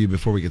questions fun. for you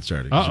before we get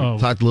started. 'cause Uh-oh.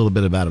 We talked a little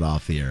bit about it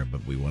off the air,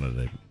 but we wanted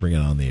to bring it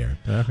on the air.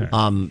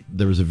 Okay.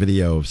 There was a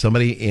video of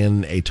somebody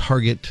in a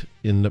Target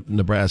in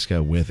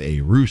Nebraska with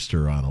a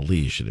rooster on a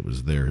leash, and it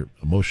was their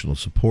emotional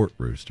support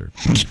rooster.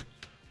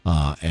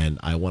 And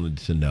I wanted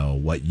to know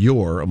what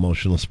your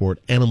emotional support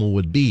animal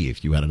would be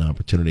if you had an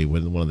opportunity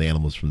with one of the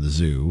animals from the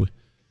zoo.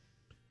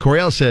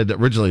 Coriel said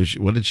originally,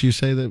 what did she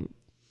say? That it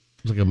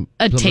was like A something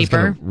that's taper.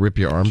 gonna rip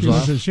your arms She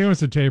off?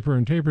 wants a taper,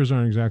 and tapers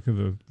aren't exactly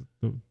the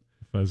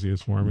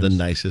fuzziest, warmest, The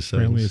nicest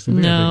things. friendliest. They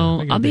got No,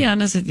 big- they got I'll be big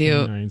honest with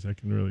you. canines that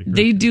can really hurt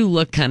They you. do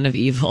look kind of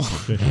evil.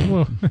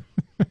 Well,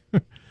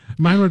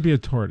 mine would be a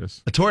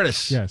tortoise. A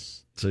tortoise.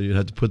 Yes. So you'd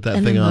have to put that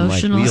An thing on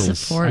like emotional wheels.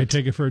 support I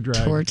take it for a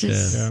drive.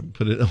 tortoise. Yeah.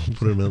 Put it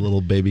in a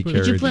little baby Would Would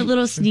you carriage. put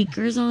little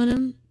sneakers on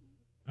him?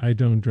 I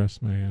don't dress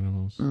my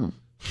animals. Oh.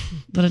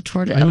 But a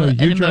tortoise. I know an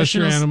you dress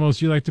your emotional-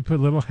 animals. You like to put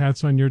little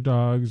hats on your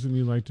dogs, and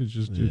you like to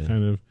just do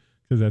kind of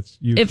because that's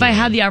you. If I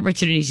had the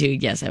opportunity to,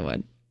 yes, I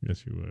would.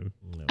 Yes, you would.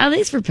 At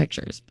least for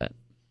pictures, but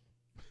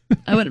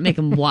I wouldn't make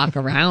them walk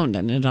around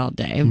in it all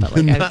day. But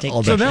like, I would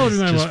take So that would be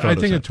my. Just I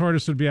think a Photoshop.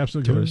 tortoise would be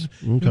absolutely Tortoise.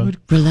 good. Okay. It would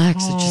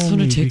Relax, I just calm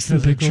wanna me take some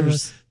because I go to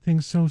pictures.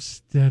 Things so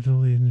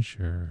steadily and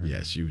sure.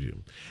 Yes, you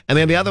do. And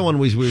then the other one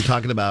we were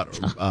talking about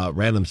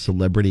random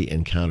celebrity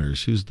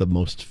encounters. Who's the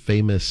most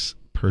famous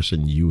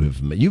person you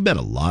have met? You've met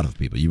a lot of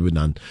people. You've been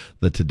on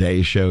the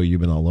Today Show. You've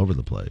been all over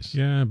the place.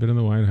 Yeah, I've been in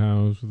the White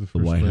House with the The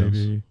First White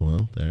Lady. House.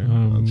 Well, there.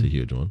 Um, That's a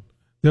huge one.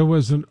 There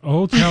was an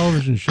old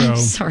television show. I'm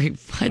sorry,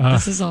 what?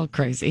 This is all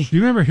crazy. Do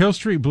you remember Hill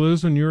Street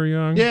Blues when you were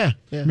young? Yeah.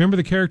 Remember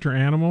the character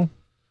Animal?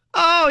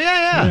 Oh,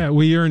 yeah. Yeah,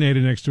 we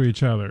urinated next to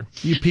each other.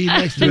 You peed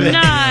next to it.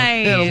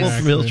 Nice. Yeah, Wolf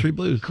from Hill Street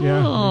Blues. Cool.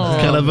 Yeah.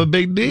 It's kind of a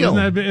big deal.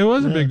 Wasn't that big? It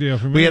was a big deal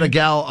for me. We had a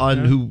gal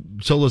on who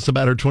told us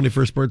about her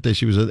 21st birthday.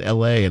 She was in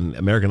L.A. and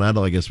American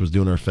Idol, I guess, was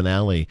doing her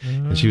finale.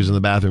 And she was in the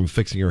bathroom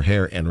fixing her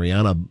hair, and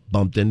Rihanna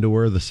bumped into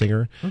her, the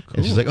singer. Oh,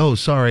 And she's like, oh,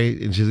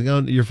 sorry. And she's like, oh,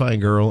 you're fine,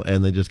 girl.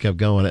 And they just kept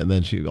going. And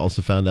then she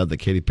also found out that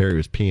Katy Perry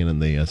was peeing in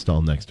the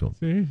stall next to him.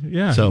 See?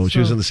 Yeah. So she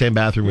was in the same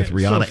bathroom with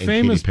Rihanna and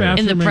famous Katy Perry.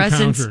 In the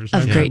bathroom presence encounters.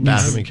 of Yeah,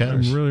 greatness. Bathroom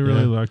encounters. I'm really,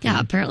 really lucky. Yeah,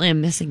 apparently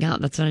I'm missing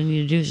out. That's what I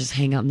need to do is just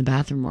hang out in the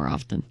bathroom more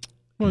often.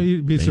 Well,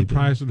 you'd be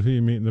surprised with who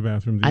you meet in the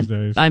bathroom these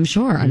days. I'm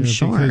sure. I'm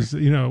sure. Because,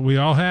 we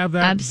all have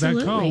that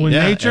Absolutely. call. When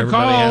Yeah, nature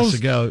everybody calls, has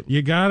to go.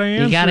 you got to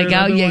answer. You gotta it,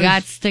 go. You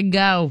otherwise got to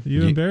go.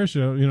 You embarrass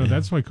you.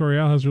 That's why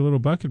Coriel has her little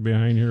bucket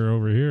behind her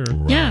over here.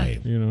 Yeah.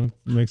 Right.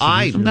 Makes it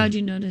I- easier. I'm glad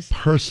you noticed.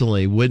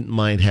 Personally, wouldn't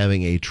mind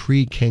having a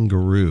tree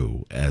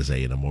kangaroo as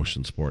an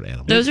emotion sport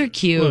animal. Those are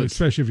cute. Well,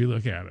 especially if you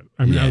look at it.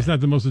 I mean, Yeah. it's not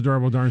the most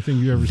adorable darn thing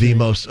you ever The seen.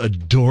 most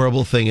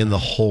adorable thing in the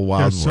whole They're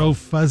wild so world.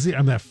 fuzzy. I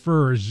mean, that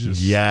fur is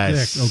just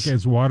Yes. thick. Okay,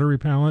 it's water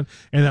repellent.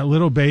 And that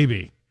little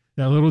baby,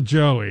 that little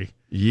Joey.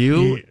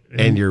 You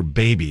and your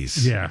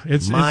babies. Yeah,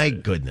 it's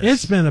goodness.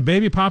 It's been a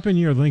baby popping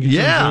year, Lincoln.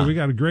 Yeah. Children's Zoo. We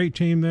got a great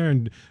team there,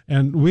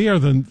 and we are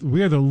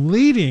the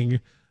leading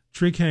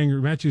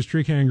Matthew's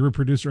tree kangaroo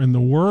producer in the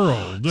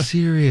world.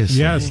 Seriously?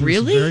 Yes. It's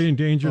Really? a very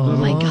endangered my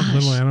little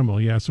gosh. animal.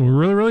 Yeah. So we're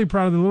really, really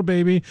proud of the little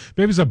baby.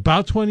 Baby's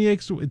about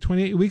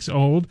 28 weeks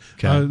old.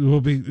 Okay.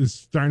 Will be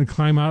starting to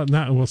climb out.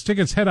 Will stick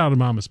its head out of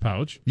mama's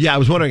pouch. Yeah, I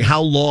was wondering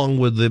how long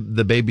would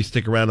the baby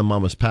stick around in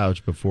mama's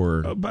pouch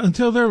before? But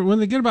when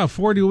they get about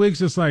 40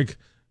 weeks, it's like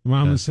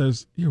mama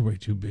says, "You're way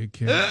too big,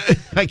 kid.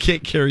 I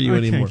can't carry you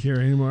anymore. I can't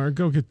carry anymore.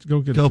 Go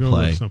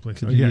play someplace.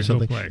 Could you do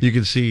something? Go play." You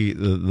can see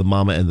the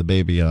mama and the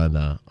baby on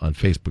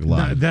Facebook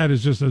Live. That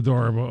is just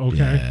adorable. Okay,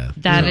 Yeah,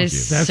 That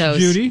is that's so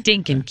Judy.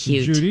 stinking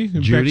cute.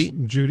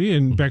 Judy,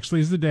 and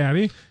Bexley's the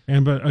daddy.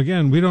 But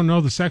again, we don't know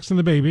the sex of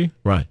the baby,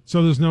 Right.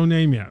 So there's no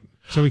name yet.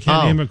 So we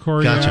can't name it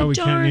Coriel. Gotcha. We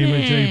can't name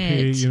it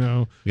JP. You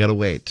know, We got to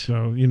wait.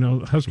 so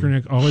Husker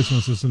Nick always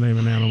wants us to name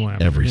an animal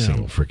after Every him.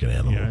 single freaking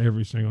animal. Yeah,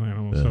 every single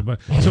animal.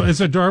 So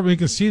it's adorable. You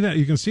can see that.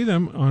 You can see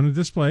them on a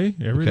display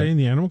every day in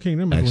the Animal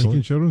Kingdom at Excellent.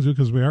 Lincoln Children's Zoo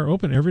because we are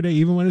open every day,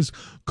 even when it's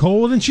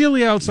cold and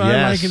chilly outside,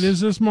 Yes. like it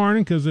is this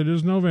morning because it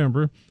is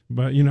November.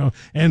 But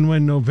and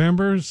when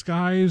November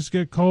skies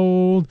get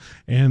cold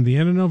and the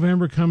end of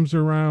November comes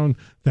around,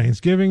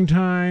 Thanksgiving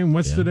time.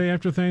 What's the day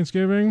after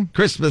Thanksgiving?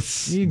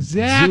 Christmas.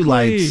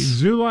 Exactly.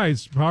 Zoo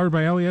lights. Powered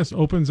by LES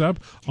opens up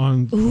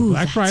on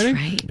Black that's Friday,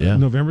 right. Yeah.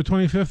 November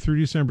 25th through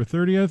December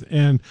 30th.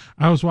 And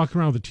I was walking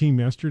around with the team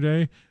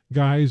yesterday.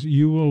 Guys,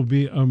 you will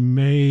be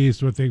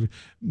amazed what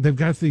they've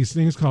got these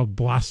things called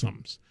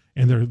blossoms,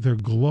 and they're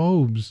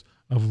globes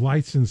of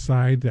lights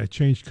inside that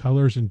change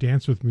colors and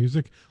dance with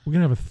music. We're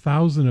gonna have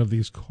 1,000 of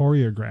these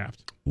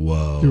choreographed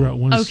Whoa. throughout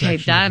one Okay,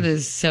 section. that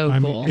is so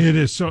cool. It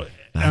is so.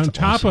 That's on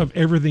top awesome. of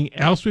everything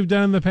else we've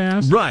done in the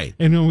past, Right.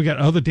 And then we got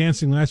other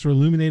dancing lights. We're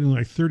illuminating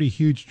like 30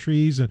 huge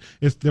trees, and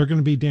they're going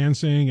to be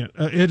dancing. And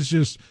it's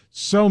just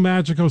so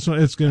magical. So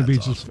it's going to be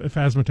just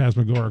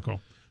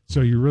phantasmagorical.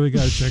 So you really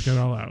got to check it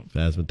all out.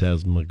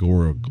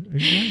 Phantasmagorical.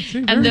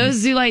 Exactly. And those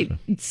Zoo Light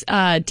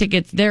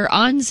tickets, they're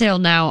on sale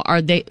now.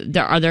 Are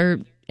there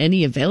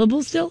any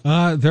available still?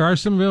 There are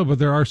some available, but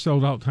there are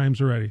sold out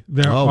times already.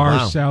 There Oh, are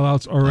wow.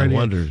 sellouts already. I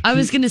wondered. I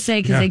was going to say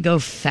because Yeah. they go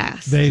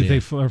fast. They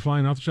are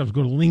flying off the shelves.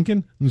 Go to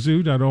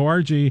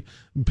lincolnzoo.org,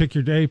 pick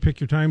your day, pick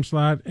your time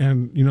slot,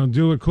 and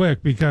do it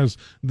quick because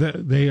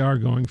they are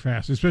going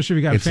fast. Especially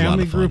if you got It's a a lot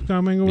family of fun. group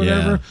coming or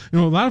whatever. A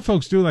lot of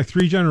folks do like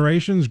 3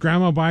 generations.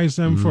 Grandma buys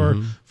them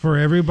for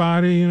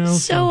everybody.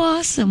 so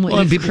awesome what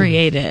Well, and you've people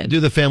created.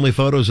 Do the family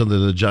photos under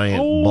the giant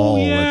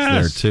ball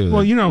that's there too.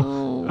 Well,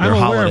 I'm Their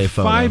aware holiday of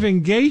photo. 5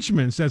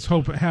 engagements that's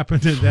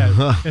happened in that.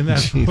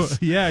 Jeez.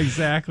 Yeah,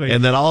 exactly.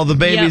 And then all the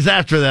babies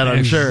after that,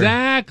 I'm sure.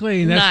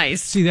 Exactly. And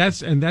Nice. See,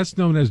 that's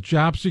known as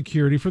job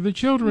security for the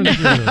children.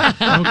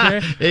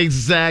 Okay.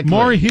 Exactly.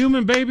 More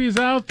human babies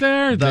out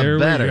there. The there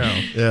better. we go.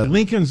 Yeah.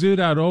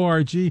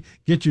 LincolnZoo.org.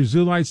 Get your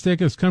Zoo Lights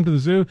tickets. Come to the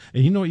zoo.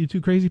 And you know what, you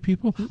two crazy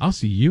people? I'll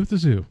see you at the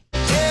zoo.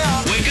 Wake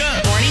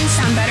up. Mornings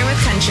sound better with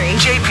country.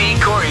 JP,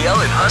 Coriel,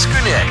 and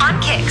Husker Nick.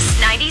 On Kicks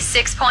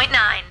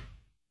 96.9.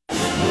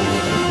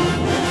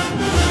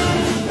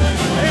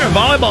 Hey, our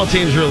volleyball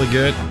team's really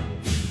good.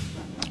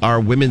 Our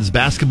women's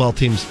basketball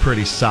team's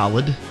pretty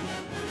solid.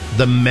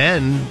 The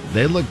men,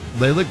 they look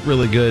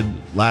really good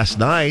last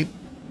night.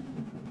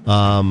 The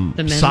men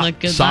look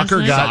good Soccer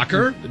last night? got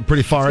Soccer?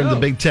 pretty far in Let's the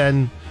go. Big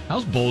Ten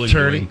How's bowling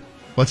tourney. doing?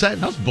 What's that?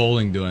 How's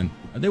bowling doing?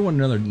 They won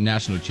another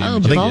national I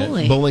championship. think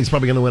bowling. bowling's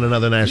probably going to win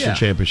another national Yeah.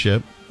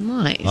 championship.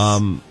 Nice.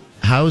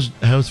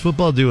 How's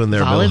football doing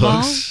there, Bill Volleyball?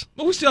 Hooks?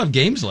 Well, we still have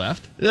games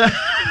left.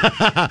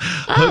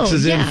 Hooks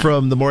is in yeah.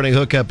 from the morning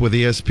hookup with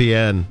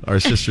ESPN, our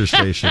sister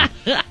station.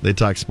 They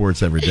talk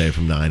sports every day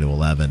from 9 to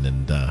 11,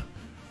 and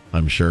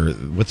I'm sure.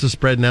 What's the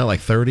spread now? Like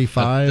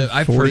 35?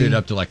 I've 40? heard it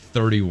up to like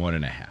 31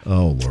 and a half.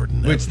 Oh, Lord.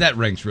 in Which heaven. that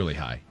ranks really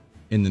high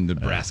in the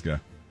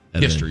Nebraska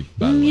and history,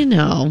 by the way. you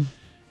know.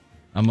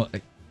 I'm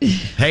like,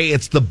 Hey,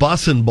 it's the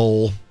Bussin'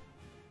 Bowl.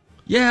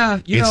 yeah,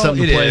 It's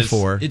something to it play is.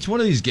 for. It's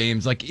one of these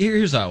games. Like,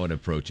 here's how I would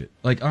approach it.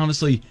 Like,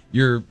 honestly,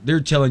 they're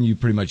telling you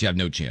pretty much you have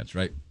no chance,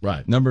 right?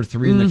 Right. Number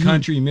 3 in the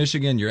country,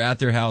 Michigan. You're at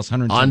their house,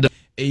 100 On to-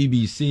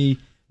 ABC,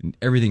 and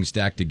everything's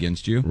stacked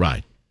against you.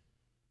 Right.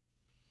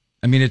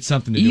 I mean, it's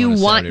something to do. You on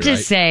a want Saturday, to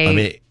right? say I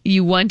mean-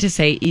 you want to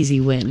say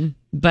easy win,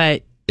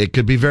 but It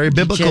could be very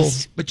biblical.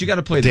 just- but you got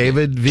to play the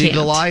David game. v. Can't.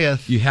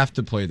 Goliath. You have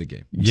to play the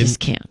game. just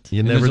can't. You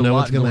And never there's know a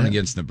what's lot going to going happen.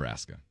 against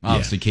Nebraska.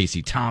 Obviously,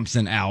 Casey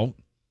Thompson out,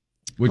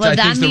 which Well, I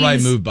that think is the right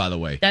means- move, by the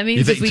way. That You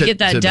means think if we to- get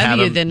that to have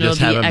W, him- then it'll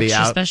just have be him be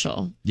extra out?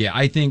 special. Yeah,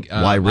 I think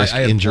Why risk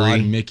I injury?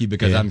 applaud Mickey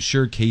because Yeah. I'm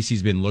sure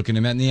Casey's been looking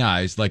him in the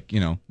eyes, like,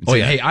 and Oh, saying,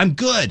 yeah. "Hey, I'm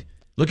good.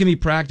 Look at me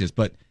practice."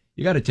 But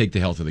you got to take the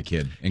health of the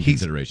kid in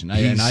consideration.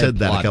 He And I said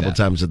that a applaud couple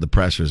times at the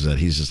pressers that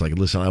he's just like,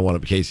 listen, I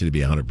want Casey to be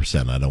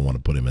 100%. I don't want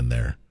to put him in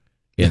there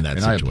in that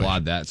and situation. I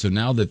applaud that. So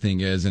now the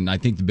thing is, and I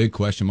think the big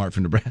question mark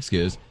for Nebraska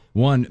is,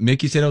 one,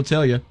 Mickey said he'll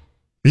tell you.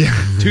 Yeah.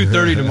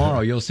 2:30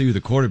 tomorrow, you'll see who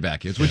the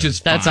quarterback is, which is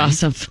That's fine.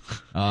 awesome.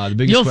 The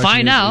biggest You'll question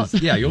find out.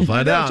 yeah, you'll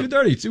Find find out. out.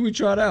 2:30. See, we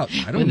trot out.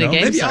 I don't When the know.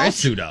 game Maybe I'll starts.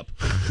 suit up.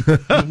 Run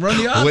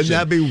the option. Wouldn't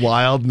that be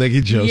wild?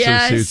 Mickey Joseph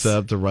Yes. suits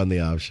up to run the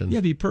option.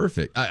 Yeah, be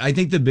perfect. I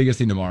think the biggest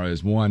thing tomorrow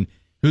is, one,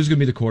 who's going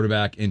to be the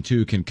quarterback, and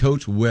two, can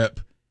Coach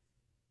Whip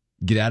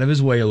get out of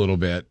his way a little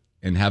bit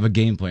and have a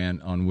game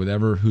plan on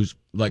who's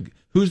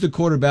the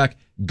quarterback,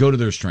 go to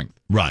their strength.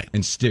 Right.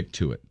 And stick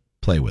to it.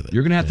 Play with it.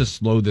 You're going to have to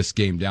slow this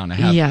game down to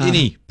have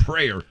any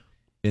prayer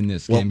in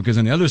this game, because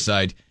on the other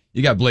side,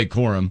 you got Blake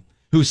Corum,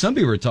 who some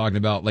people were talking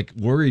about, like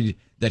worried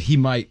that he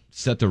might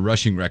set the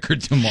rushing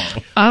record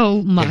tomorrow.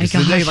 Oh my gosh.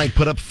 Did they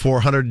put up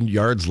 400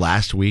 yards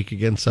last week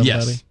against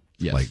somebody?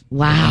 Yes.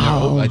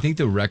 Wow. I think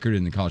the record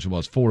in the college football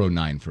is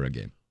 409 for a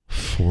game.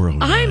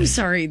 409. I'm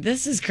sorry.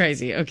 This is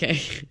crazy.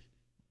 Okay.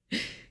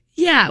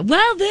 Yeah,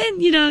 well then,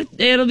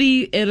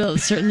 it'll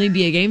certainly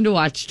be a game to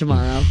watch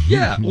tomorrow.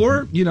 Yeah,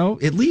 or,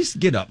 at least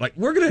get up. Like,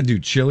 we're going to do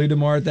chili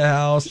tomorrow at the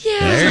house. Yeah.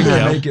 There you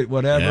go. Make it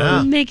whatever.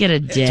 Yeah. Make it a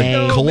day.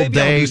 It's a cold maybe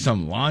day. I'll do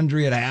some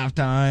laundry at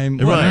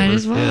halftime. Right. Might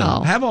as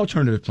well. Have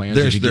alternative plans.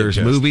 if you get There's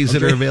pissed, movies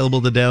that okay? are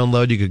available to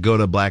download. You could go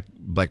to Black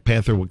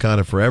Panther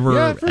Wakanda Forever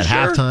Yeah, at for sure.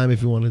 halftime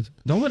if you wanted to.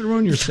 Don't let it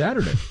ruin your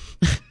Saturday.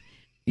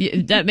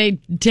 That may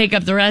take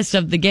up the rest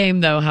of the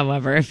game, though,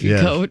 however, if you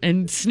go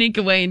and sneak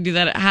away and do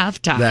that at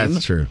halftime.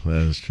 That's true.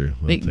 That is true.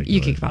 You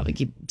could probably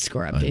keep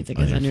score updates, I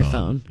guess, on your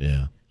phone.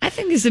 Yeah. I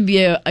think this would be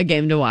a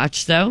game to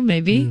watch, though,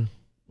 maybe.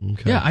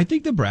 Okay. Yeah, I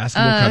think Nebraska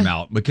will come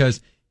out because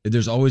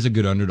there's always a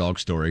good underdog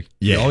story.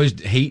 Yeah. You always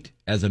hate,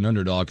 as an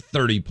underdog,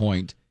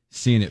 30-point,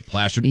 seeing it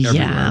plastered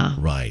everywhere.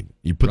 Right.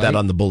 You put that Right?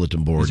 on the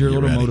bulletin board. Is there a and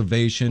you're little ready.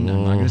 motivation?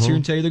 I'm not going to sit here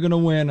and tell you they're going to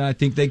win. I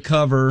think they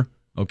cover.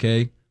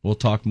 Okay, we'll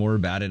talk more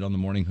about it on the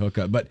morning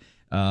hookup. But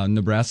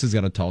Nebraska's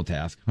got a tall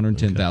task,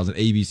 110,000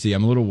 ABC.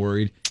 I'm a little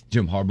worried.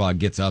 Jim Harbaugh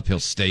gets up,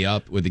 he'll stay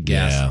up with the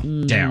gas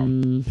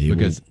down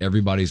because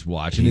everybody's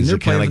watching. He's and they're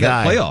the kind playing of for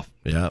that guy. playoff.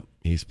 Yeah,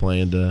 he's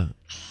playing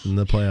in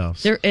the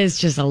playoffs. There is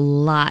just a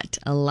lot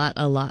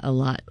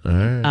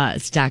right.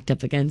 stacked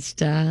up against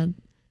the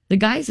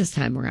guys this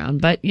time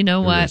around. But you know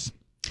There what? is.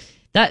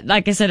 That,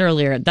 like I said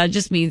earlier, that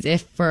just means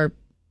if for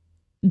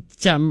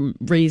some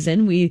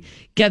reason we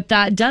get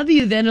that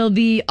W, then it'll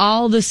be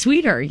all the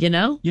sweeter, And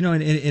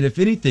if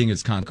anything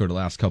has conquered the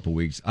last couple of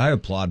weeks, I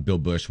applaud Bill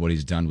Bush what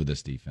he's done with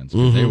this defense.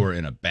 'Cause They were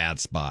in a bad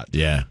spot.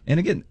 Yeah. And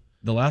again,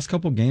 the last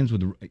couple of games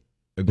with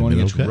going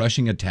against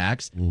rushing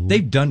attacks,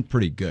 they've done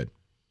pretty good.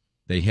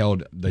 They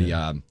held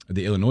the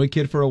Illinois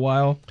kid for a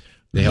while.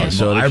 They held Mo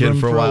Minnesota kid Ibrahim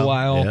for a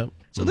while. Yep.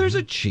 So there's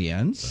a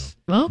chance.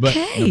 Okay. But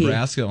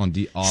Nebraska on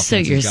offense So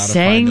you're has got to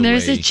saying find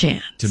there's way a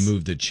chance. to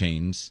move the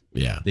chains.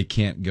 Yeah. They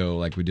can't go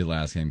like we did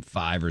last game,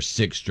 5 or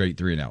 6 straight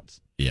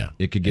 3-and-outs. Yeah.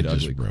 It could get It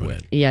just ugly ruined quick.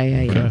 it.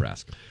 Yeah. For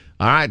Nebraska.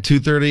 All right,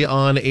 2:30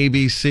 on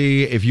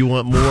ABC. If you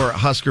want more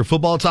Husker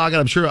football talk, and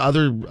I'm sure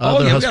other we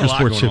got Husker a lot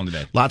sports going on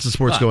today. Lots of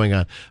sports Lot. going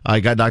on. I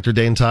got Dr.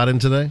 Dane Todd in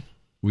today.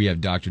 We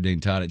have Dr. Dane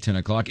Todd at 10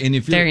 o'clock. And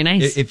if Very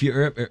nice. If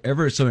you're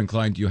ever so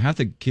inclined, you have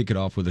to kick it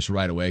off with us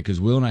right away because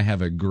Will and I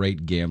have a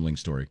great gambling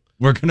story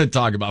we're going to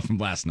talk about from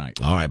last night.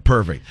 All right,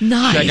 perfect.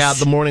 Nice. Check out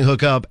the morning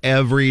hookup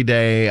every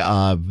day,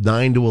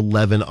 9 to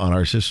 11 on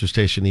our sister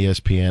station,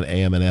 ESPN,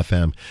 AM and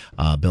FM.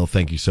 Bill,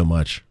 thank you so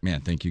much. Man,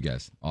 thank you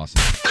guys.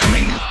 Awesome.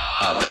 Coming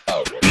up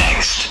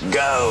next.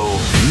 Go.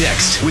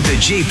 Next with the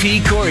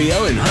JP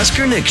Coriel and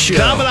Husker Nick show.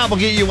 Coming up, we'll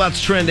get you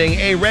what's trending,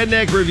 a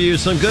redneck review,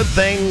 some good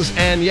things,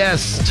 and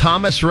yes,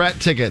 Thomas Rhett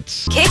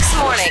tickets. Kicks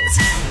Mornings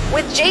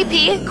with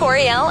JP,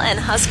 Coriel, and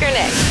Husker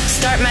Nick.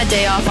 Start my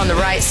day off on the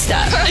right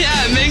stuff.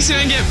 Yeah, it makes me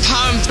get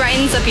pumped.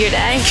 Brightens up your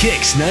day.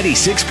 Kicks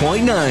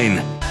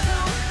 96.9.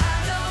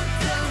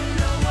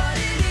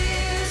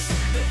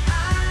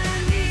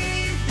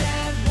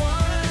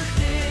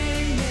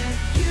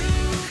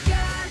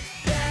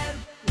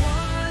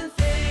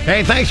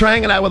 Hey, thanks for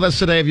hanging out with us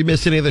today. If you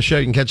missed any of the show,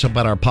 you can catch up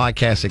on our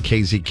podcast at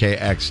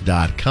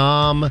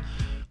kzkx.com.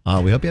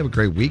 We hope you have a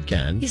great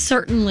weekend.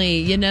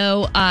 Certainly,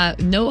 no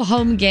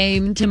home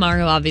game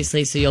tomorrow,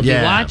 obviously, so you'll be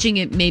watching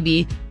it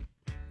maybe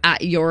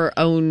at your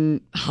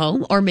own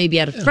home or maybe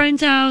at a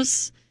friend's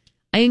house.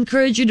 I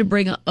encourage you to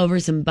bring over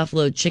some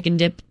buffalo chicken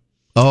dip.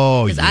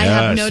 Oh, Because yes, I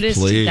have noticed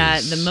please.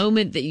 that the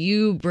moment that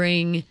you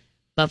bring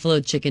buffalo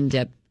chicken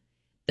dip,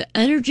 the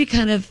energy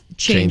kind of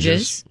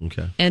changes.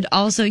 Okay. And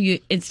also you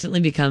instantly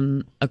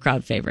become a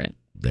crowd favorite.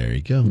 There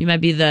you go. You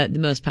might be the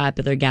most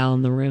popular gal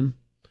in the room.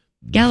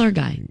 Gal or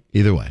guy.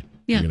 Either way.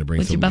 Yeah, You're gonna bring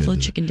with your something buffalo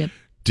good to chicken dip.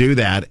 do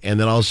that. And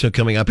then also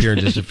coming up here in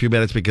just a few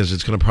minutes because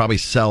it's going to probably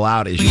sell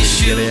out as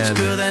you get in.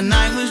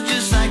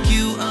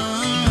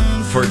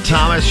 For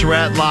Thomas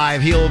Rhett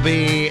Live, he'll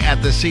be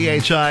at the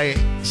CHI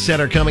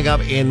Center coming up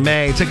in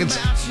May. Tickets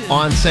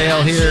on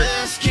sale here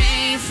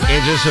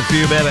in just a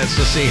few minutes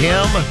to see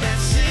him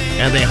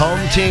and the home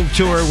team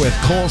tour with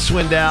Cole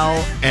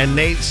Swindell and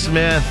Nate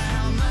Smith.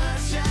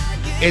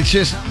 It's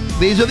just,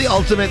 these are the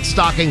ultimate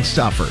stocking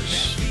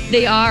stuffers.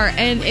 They are,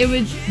 and it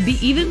would be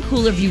even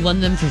cooler if you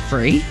won them for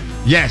free.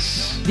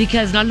 Yes.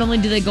 Because not only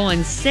do they go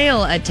on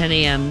sale at 10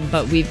 a.m.,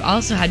 but we've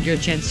also had your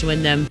chance to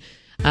win them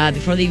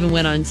before they even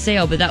went on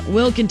sale. But that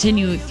will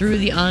continue through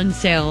the on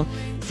sale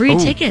free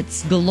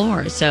tickets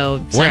galore.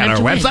 So We're sign on up our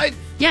to win. website?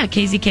 Yeah,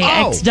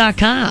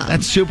 kzkx.com.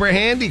 That's super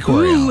handy,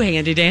 Corey. Ooh,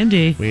 handy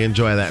dandy. We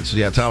enjoy that. So,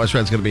 yeah, Thomas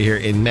Rhett's going to be here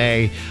in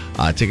May.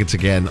 Tickets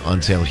again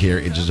on sale here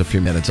in just a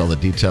few minutes. All the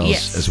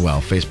details as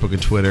well. Facebook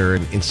and Twitter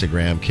and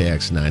Instagram,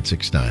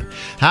 KX969.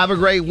 Have a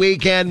great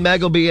weekend.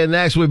 Meg will be in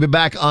next. We'll be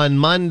back on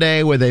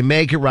Monday with a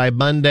Make It Right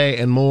Monday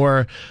and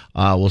more.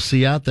 We'll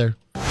see you out there.